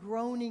won't be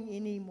groaning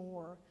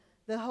anymore.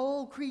 The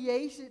whole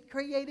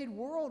created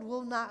world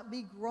will not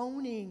be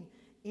groaning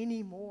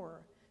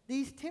anymore.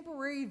 These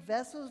temporary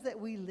vessels that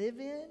we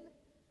live in,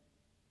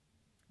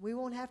 we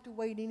won't have to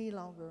wait any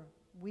longer.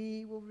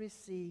 We will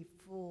receive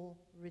full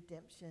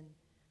redemption,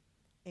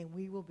 and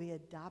we will be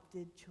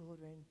adopted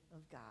children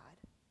of God.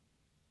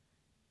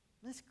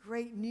 That's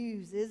great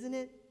news, isn't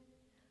it?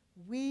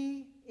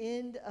 We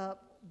end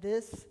up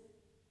this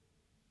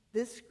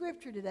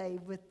scripture today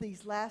with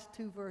these last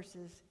two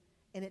verses,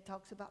 and it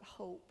talks about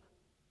hope.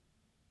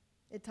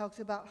 It talks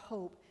about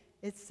hope.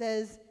 It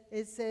says,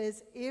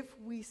 if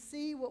we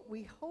see what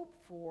we hope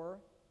for,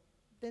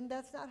 then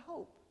that's not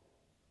hope.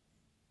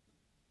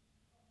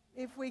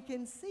 If we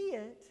can see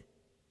it,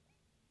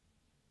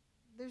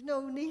 there's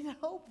no need to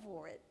hope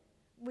for it.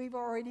 We've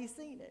already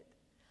seen it.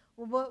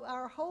 Well,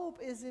 our hope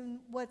is in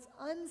what's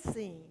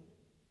unseen.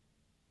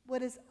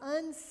 What is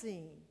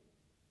unseen.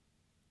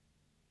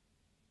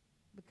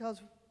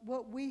 Because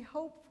what we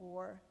hope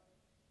for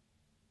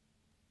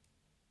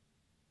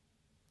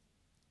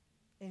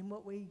and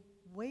what we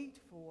wait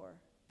for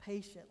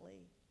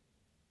patiently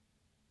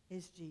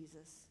is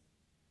Jesus.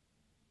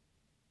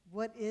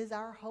 What is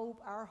our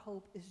hope? Our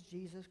hope is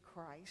Jesus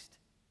Christ,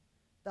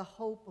 the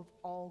hope of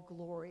all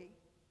glory.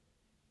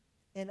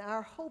 And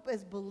our hope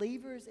as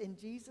believers in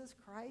Jesus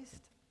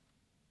Christ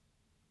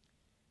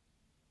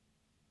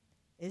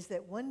is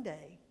that one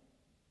day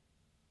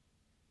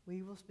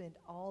we will spend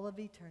all of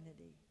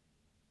eternity.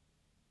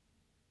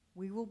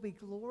 We will be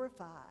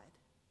glorified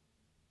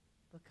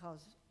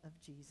because of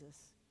Jesus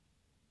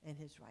and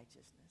his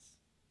righteousness.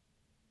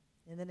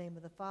 In the name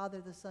of the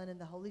Father, the Son, and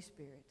the Holy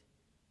Spirit,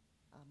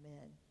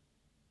 amen.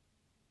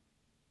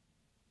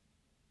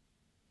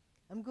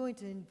 I'm going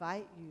to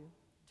invite you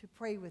to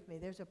pray with me.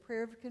 There's a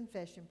prayer of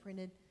confession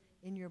printed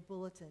in your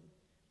bulletin.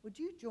 Would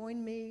you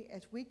join me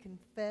as we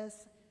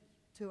confess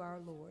to our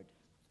Lord?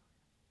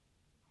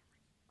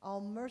 All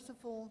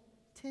merciful,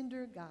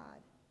 tender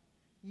God,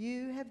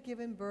 you have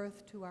given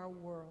birth to our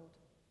world,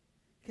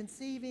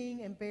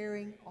 conceiving and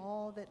bearing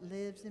all that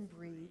lives and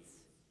breathes.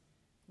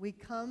 We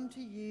come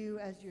to you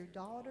as your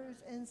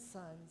daughters and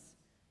sons,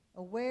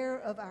 aware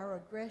of our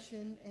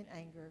aggression and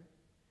anger,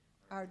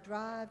 our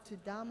drive to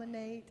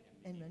dominate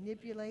and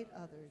manipulate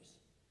others.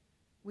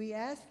 We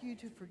ask you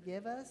to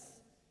forgive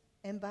us,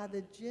 and by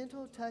the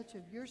gentle touch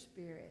of your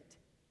Spirit,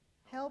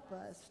 help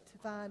us to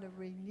find a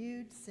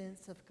renewed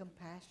sense of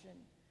compassion,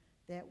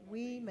 that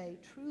we may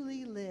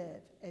truly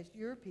live as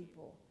your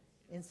people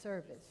in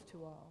service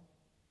to all.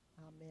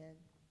 Amen.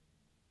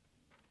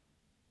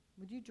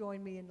 Would you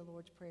join me in the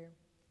Lord's Prayer?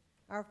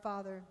 Our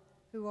Father,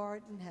 who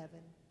art in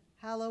heaven,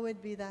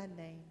 hallowed be thy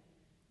name.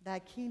 Thy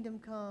kingdom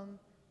come,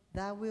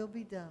 thy will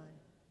be done,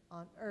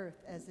 on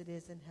earth as it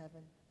is in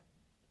heaven.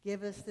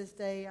 Give us this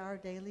day our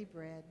daily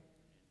bread,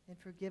 and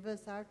forgive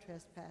us our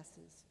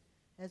trespasses,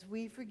 as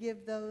we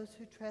forgive those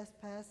who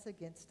trespass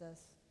against us.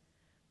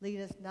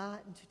 Lead us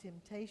not into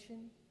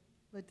temptation,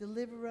 but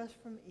deliver us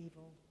from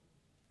evil.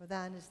 For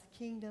thine is the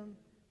kingdom,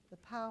 the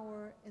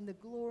power, and the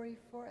glory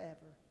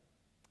forever.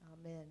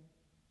 Amen.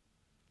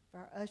 If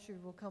our usher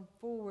will come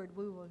forward,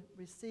 we will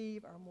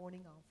receive our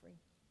morning offering.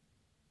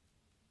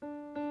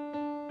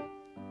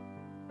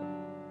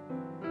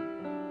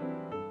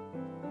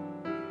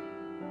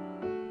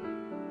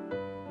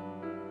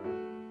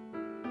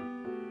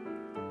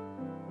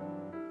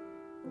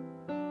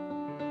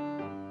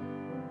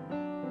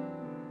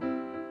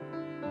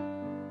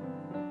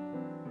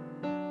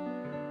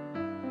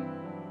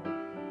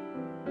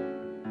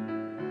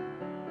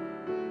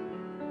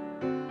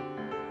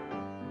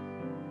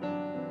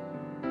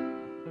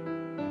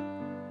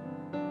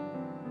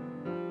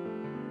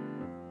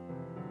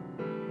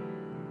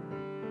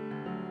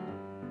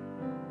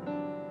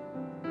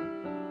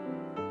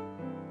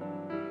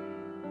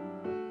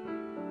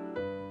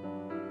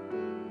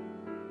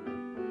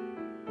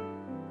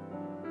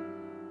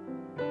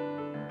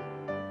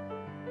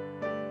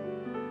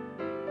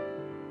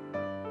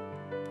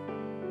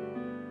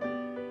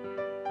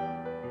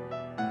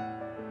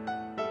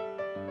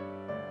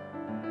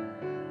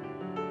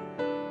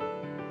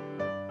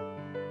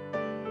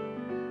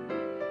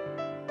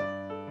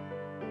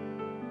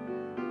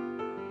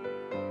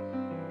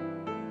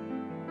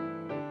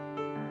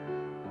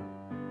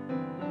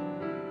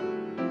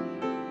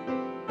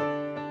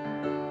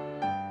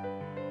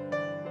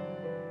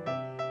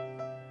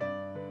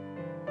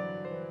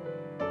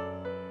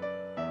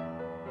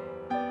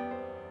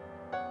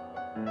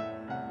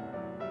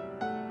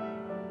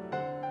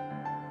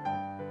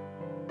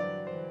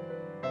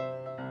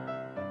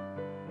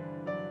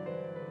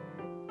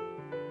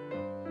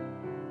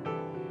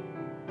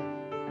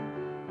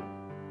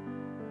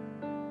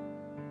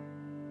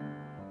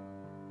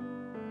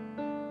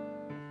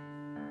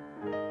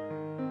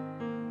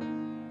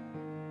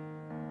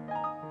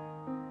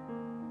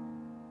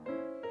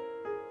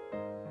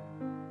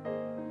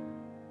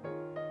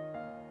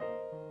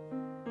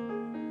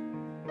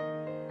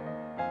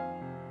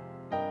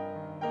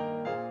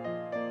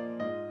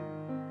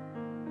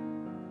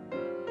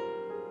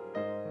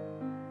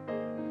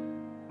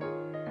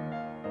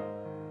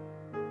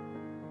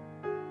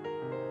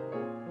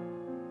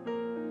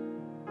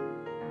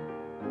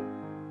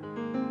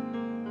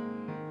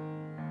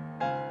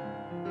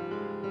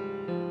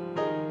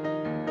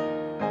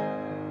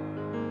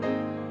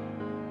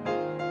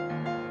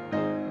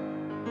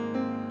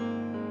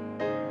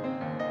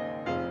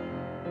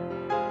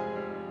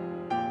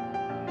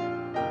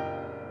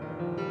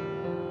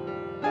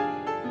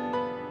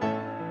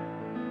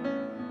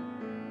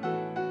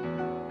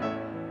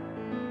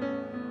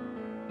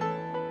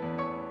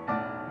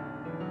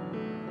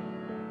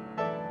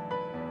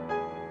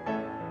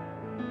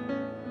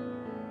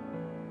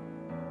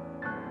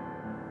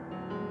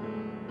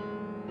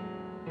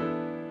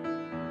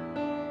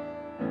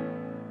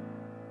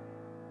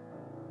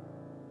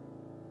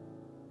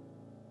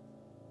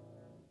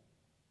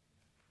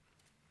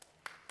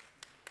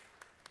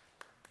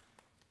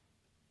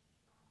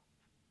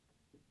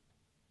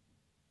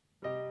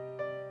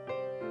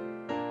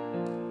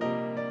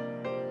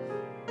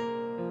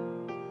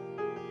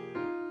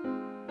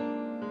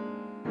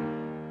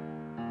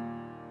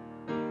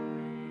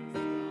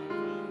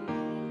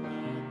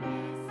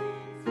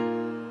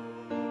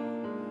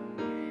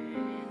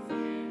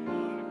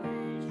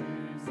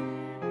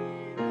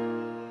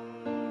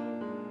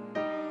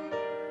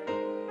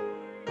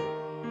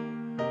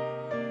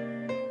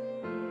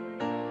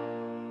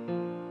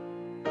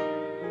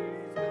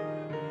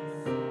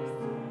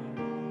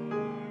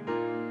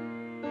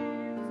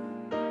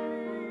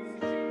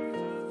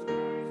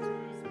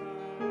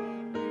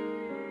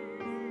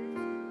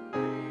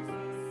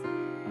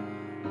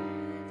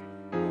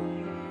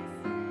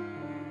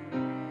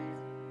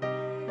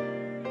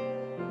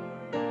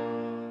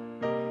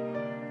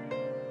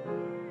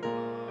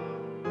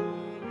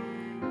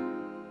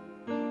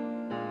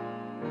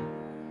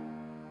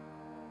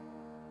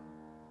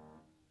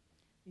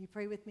 Will you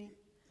pray with me?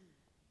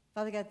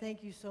 Father God,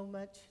 thank you so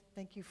much.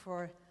 Thank you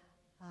for,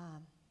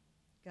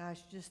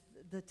 just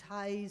the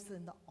tithes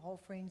and the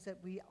offerings that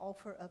we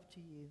offer up to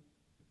you.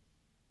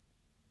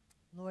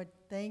 Lord,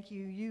 thank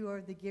you. You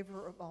are the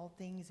giver of all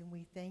things, and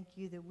we thank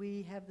you that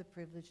we have the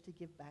privilege to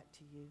give back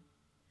to you.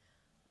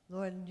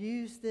 Lord,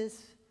 use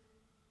this,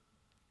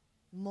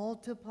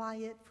 multiply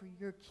it for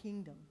your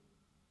kingdom.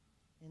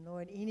 And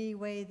Lord, any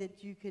way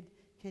that you could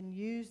can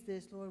use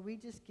this, Lord, we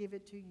just give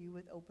it to you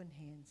with open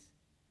hands.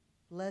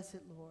 Bless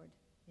it, Lord,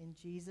 in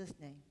Jesus'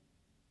 name.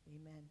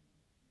 Amen.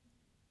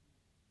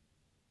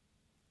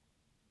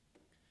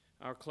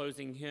 Our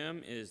closing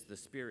hymn is "The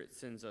Spirit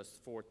Sends Us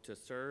Forth to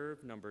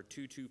Serve," number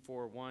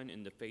 2241,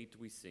 "In the Faith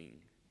We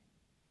Sing."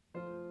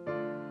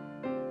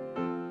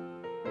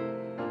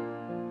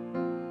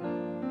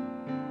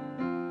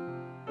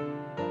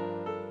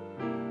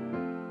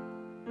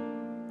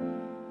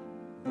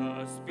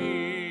 The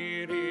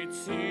Spirit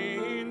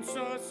sends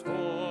us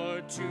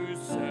forth to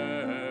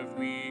serve.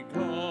 We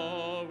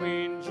go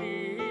in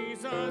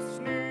Jesus'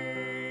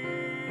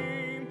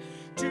 name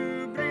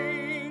to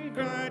bring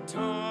glad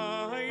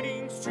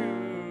tidings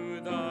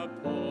to the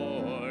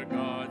poor,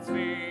 God's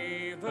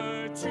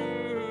favor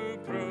to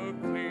proclaim.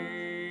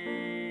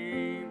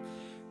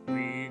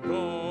 We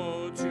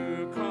go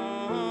to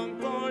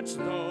comfort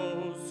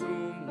those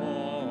who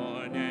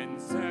mourn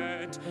and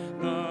set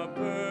the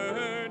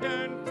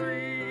burden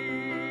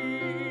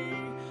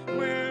free,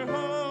 where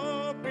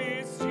hope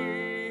is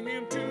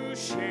deemed to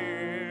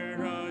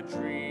share a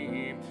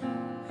dream,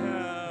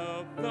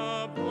 help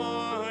the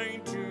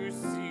blind to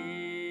see.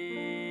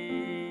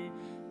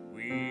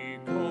 We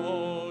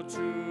go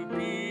to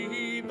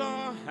be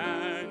the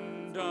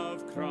hand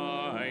of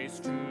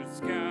Christ to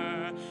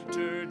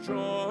scatter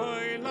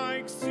joy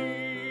like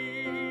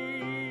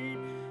seed,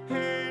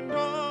 and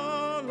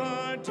all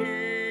our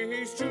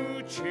days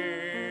to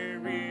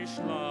cherish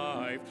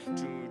life,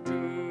 to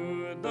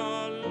do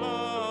the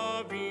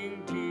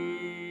loving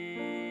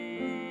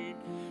deed.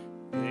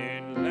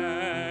 Then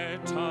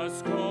let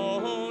us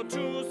go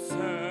to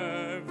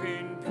serve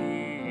in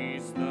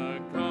peace,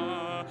 the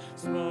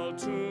gospel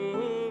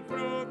to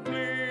proclaim.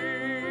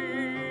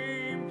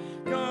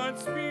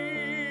 God's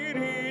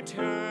Spirit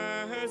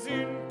has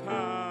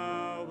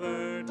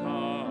empowered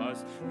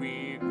us.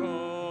 We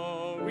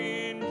go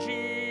in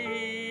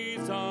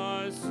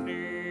Jesus' name.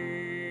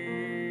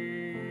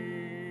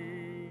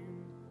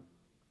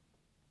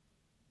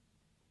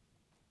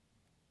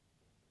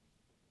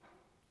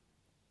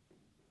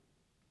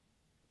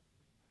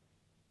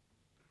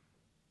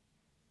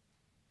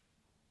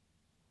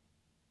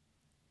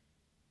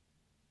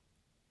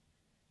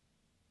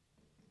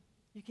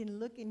 You can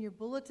look in your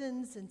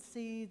bulletins and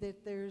see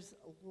that there's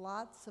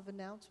lots of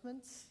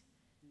announcements.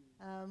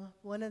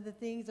 One of the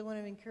things I want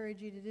to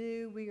encourage you to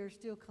do, we are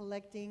still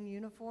collecting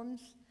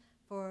uniforms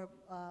for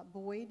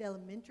Boyd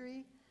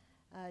Elementary.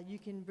 You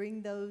can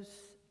bring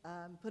those,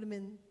 put them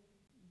in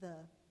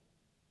the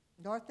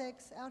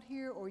narthex out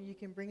here, or you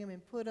can bring them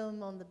and put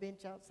them on the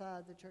bench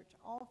outside the church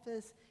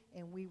office,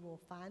 and we will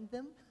find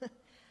them.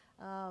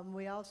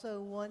 We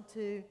also want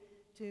to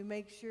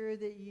make sure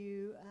that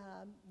you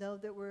know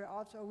that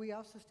are we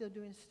also still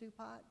doing stew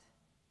pot?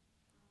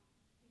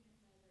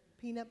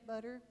 Peanut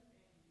butter?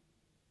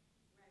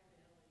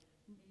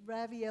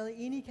 Ravioli,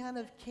 any kind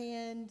of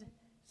canned,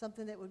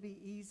 something that would be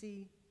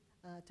easy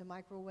to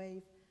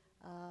microwave,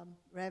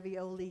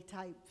 ravioli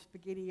type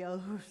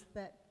SpaghettiOs,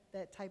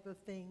 that type of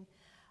thing.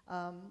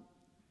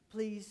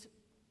 Please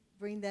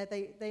bring that.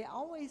 They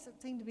always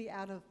seem to be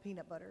out of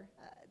peanut butter.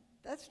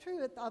 That's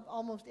true at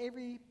almost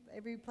every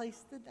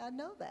place that I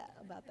know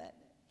about that.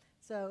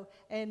 So,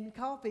 and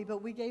coffee,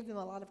 but we gave them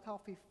a lot of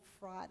coffee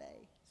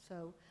Friday.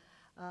 So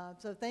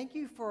thank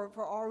you for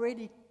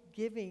already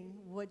giving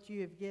what you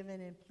have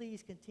given, and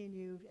please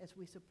continue as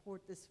we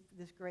support this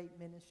great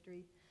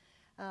ministry.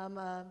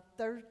 On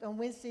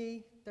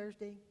Wednesday,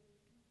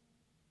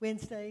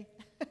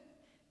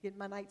 getting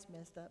my nights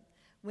messed up.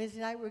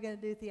 Wednesday night we're going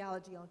to do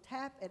Theology on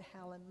Tap at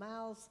Howland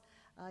Miles.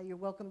 You're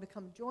welcome to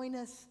come join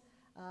us.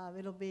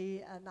 It'll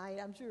be a night,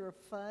 I'm sure, of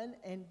fun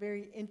and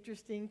very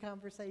interesting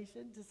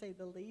conversation, to say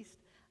the least.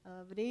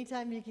 But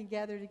anytime you can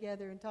gather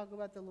together and talk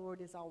about the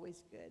Lord is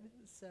always good.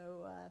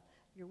 So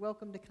you're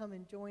welcome to come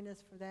and join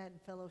us for that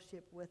and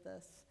fellowship with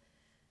us.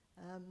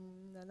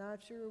 I'm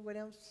not sure what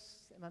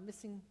else. Am I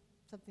missing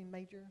something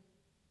major?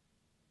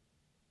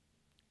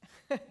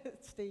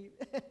 Steve?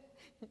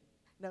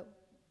 No?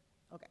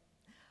 Okay.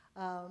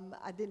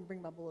 I didn't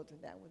bring my bulletin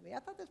down with me. I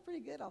thought that's pretty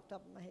good off the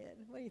top of my head.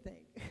 What do you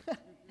think?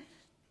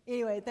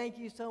 Anyway, thank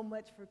you so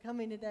much for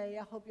coming today.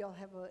 I hope y'all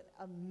have an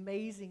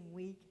amazing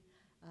week.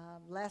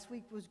 Last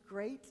week was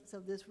great,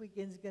 so this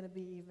weekend's going to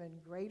be even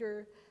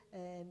greater,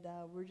 and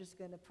we're just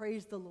going to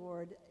praise the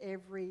Lord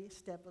every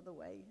step of the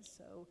way.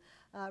 So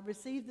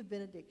receive the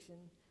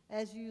benediction.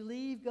 As you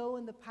leave, go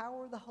in the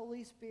power of the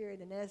Holy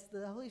Spirit, and as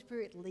the Holy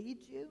Spirit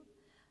leads you,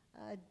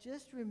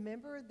 just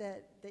remember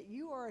that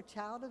you are a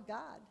child of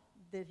God,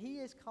 that He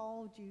has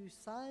called you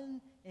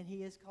son, and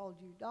He has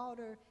called you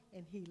daughter,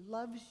 and He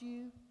loves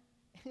you.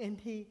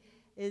 And He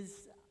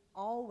is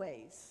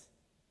always,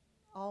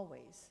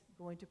 always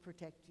going to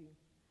protect you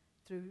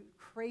through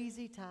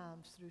crazy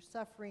times, through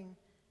suffering.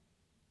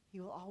 He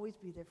will always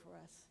be there for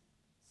us.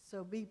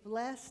 So be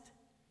blessed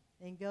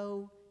and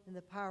go in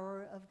the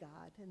power of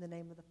God. In the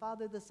name of the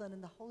Father, the Son,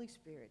 and the Holy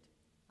Spirit.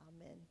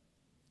 Amen.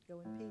 Go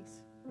in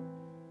peace.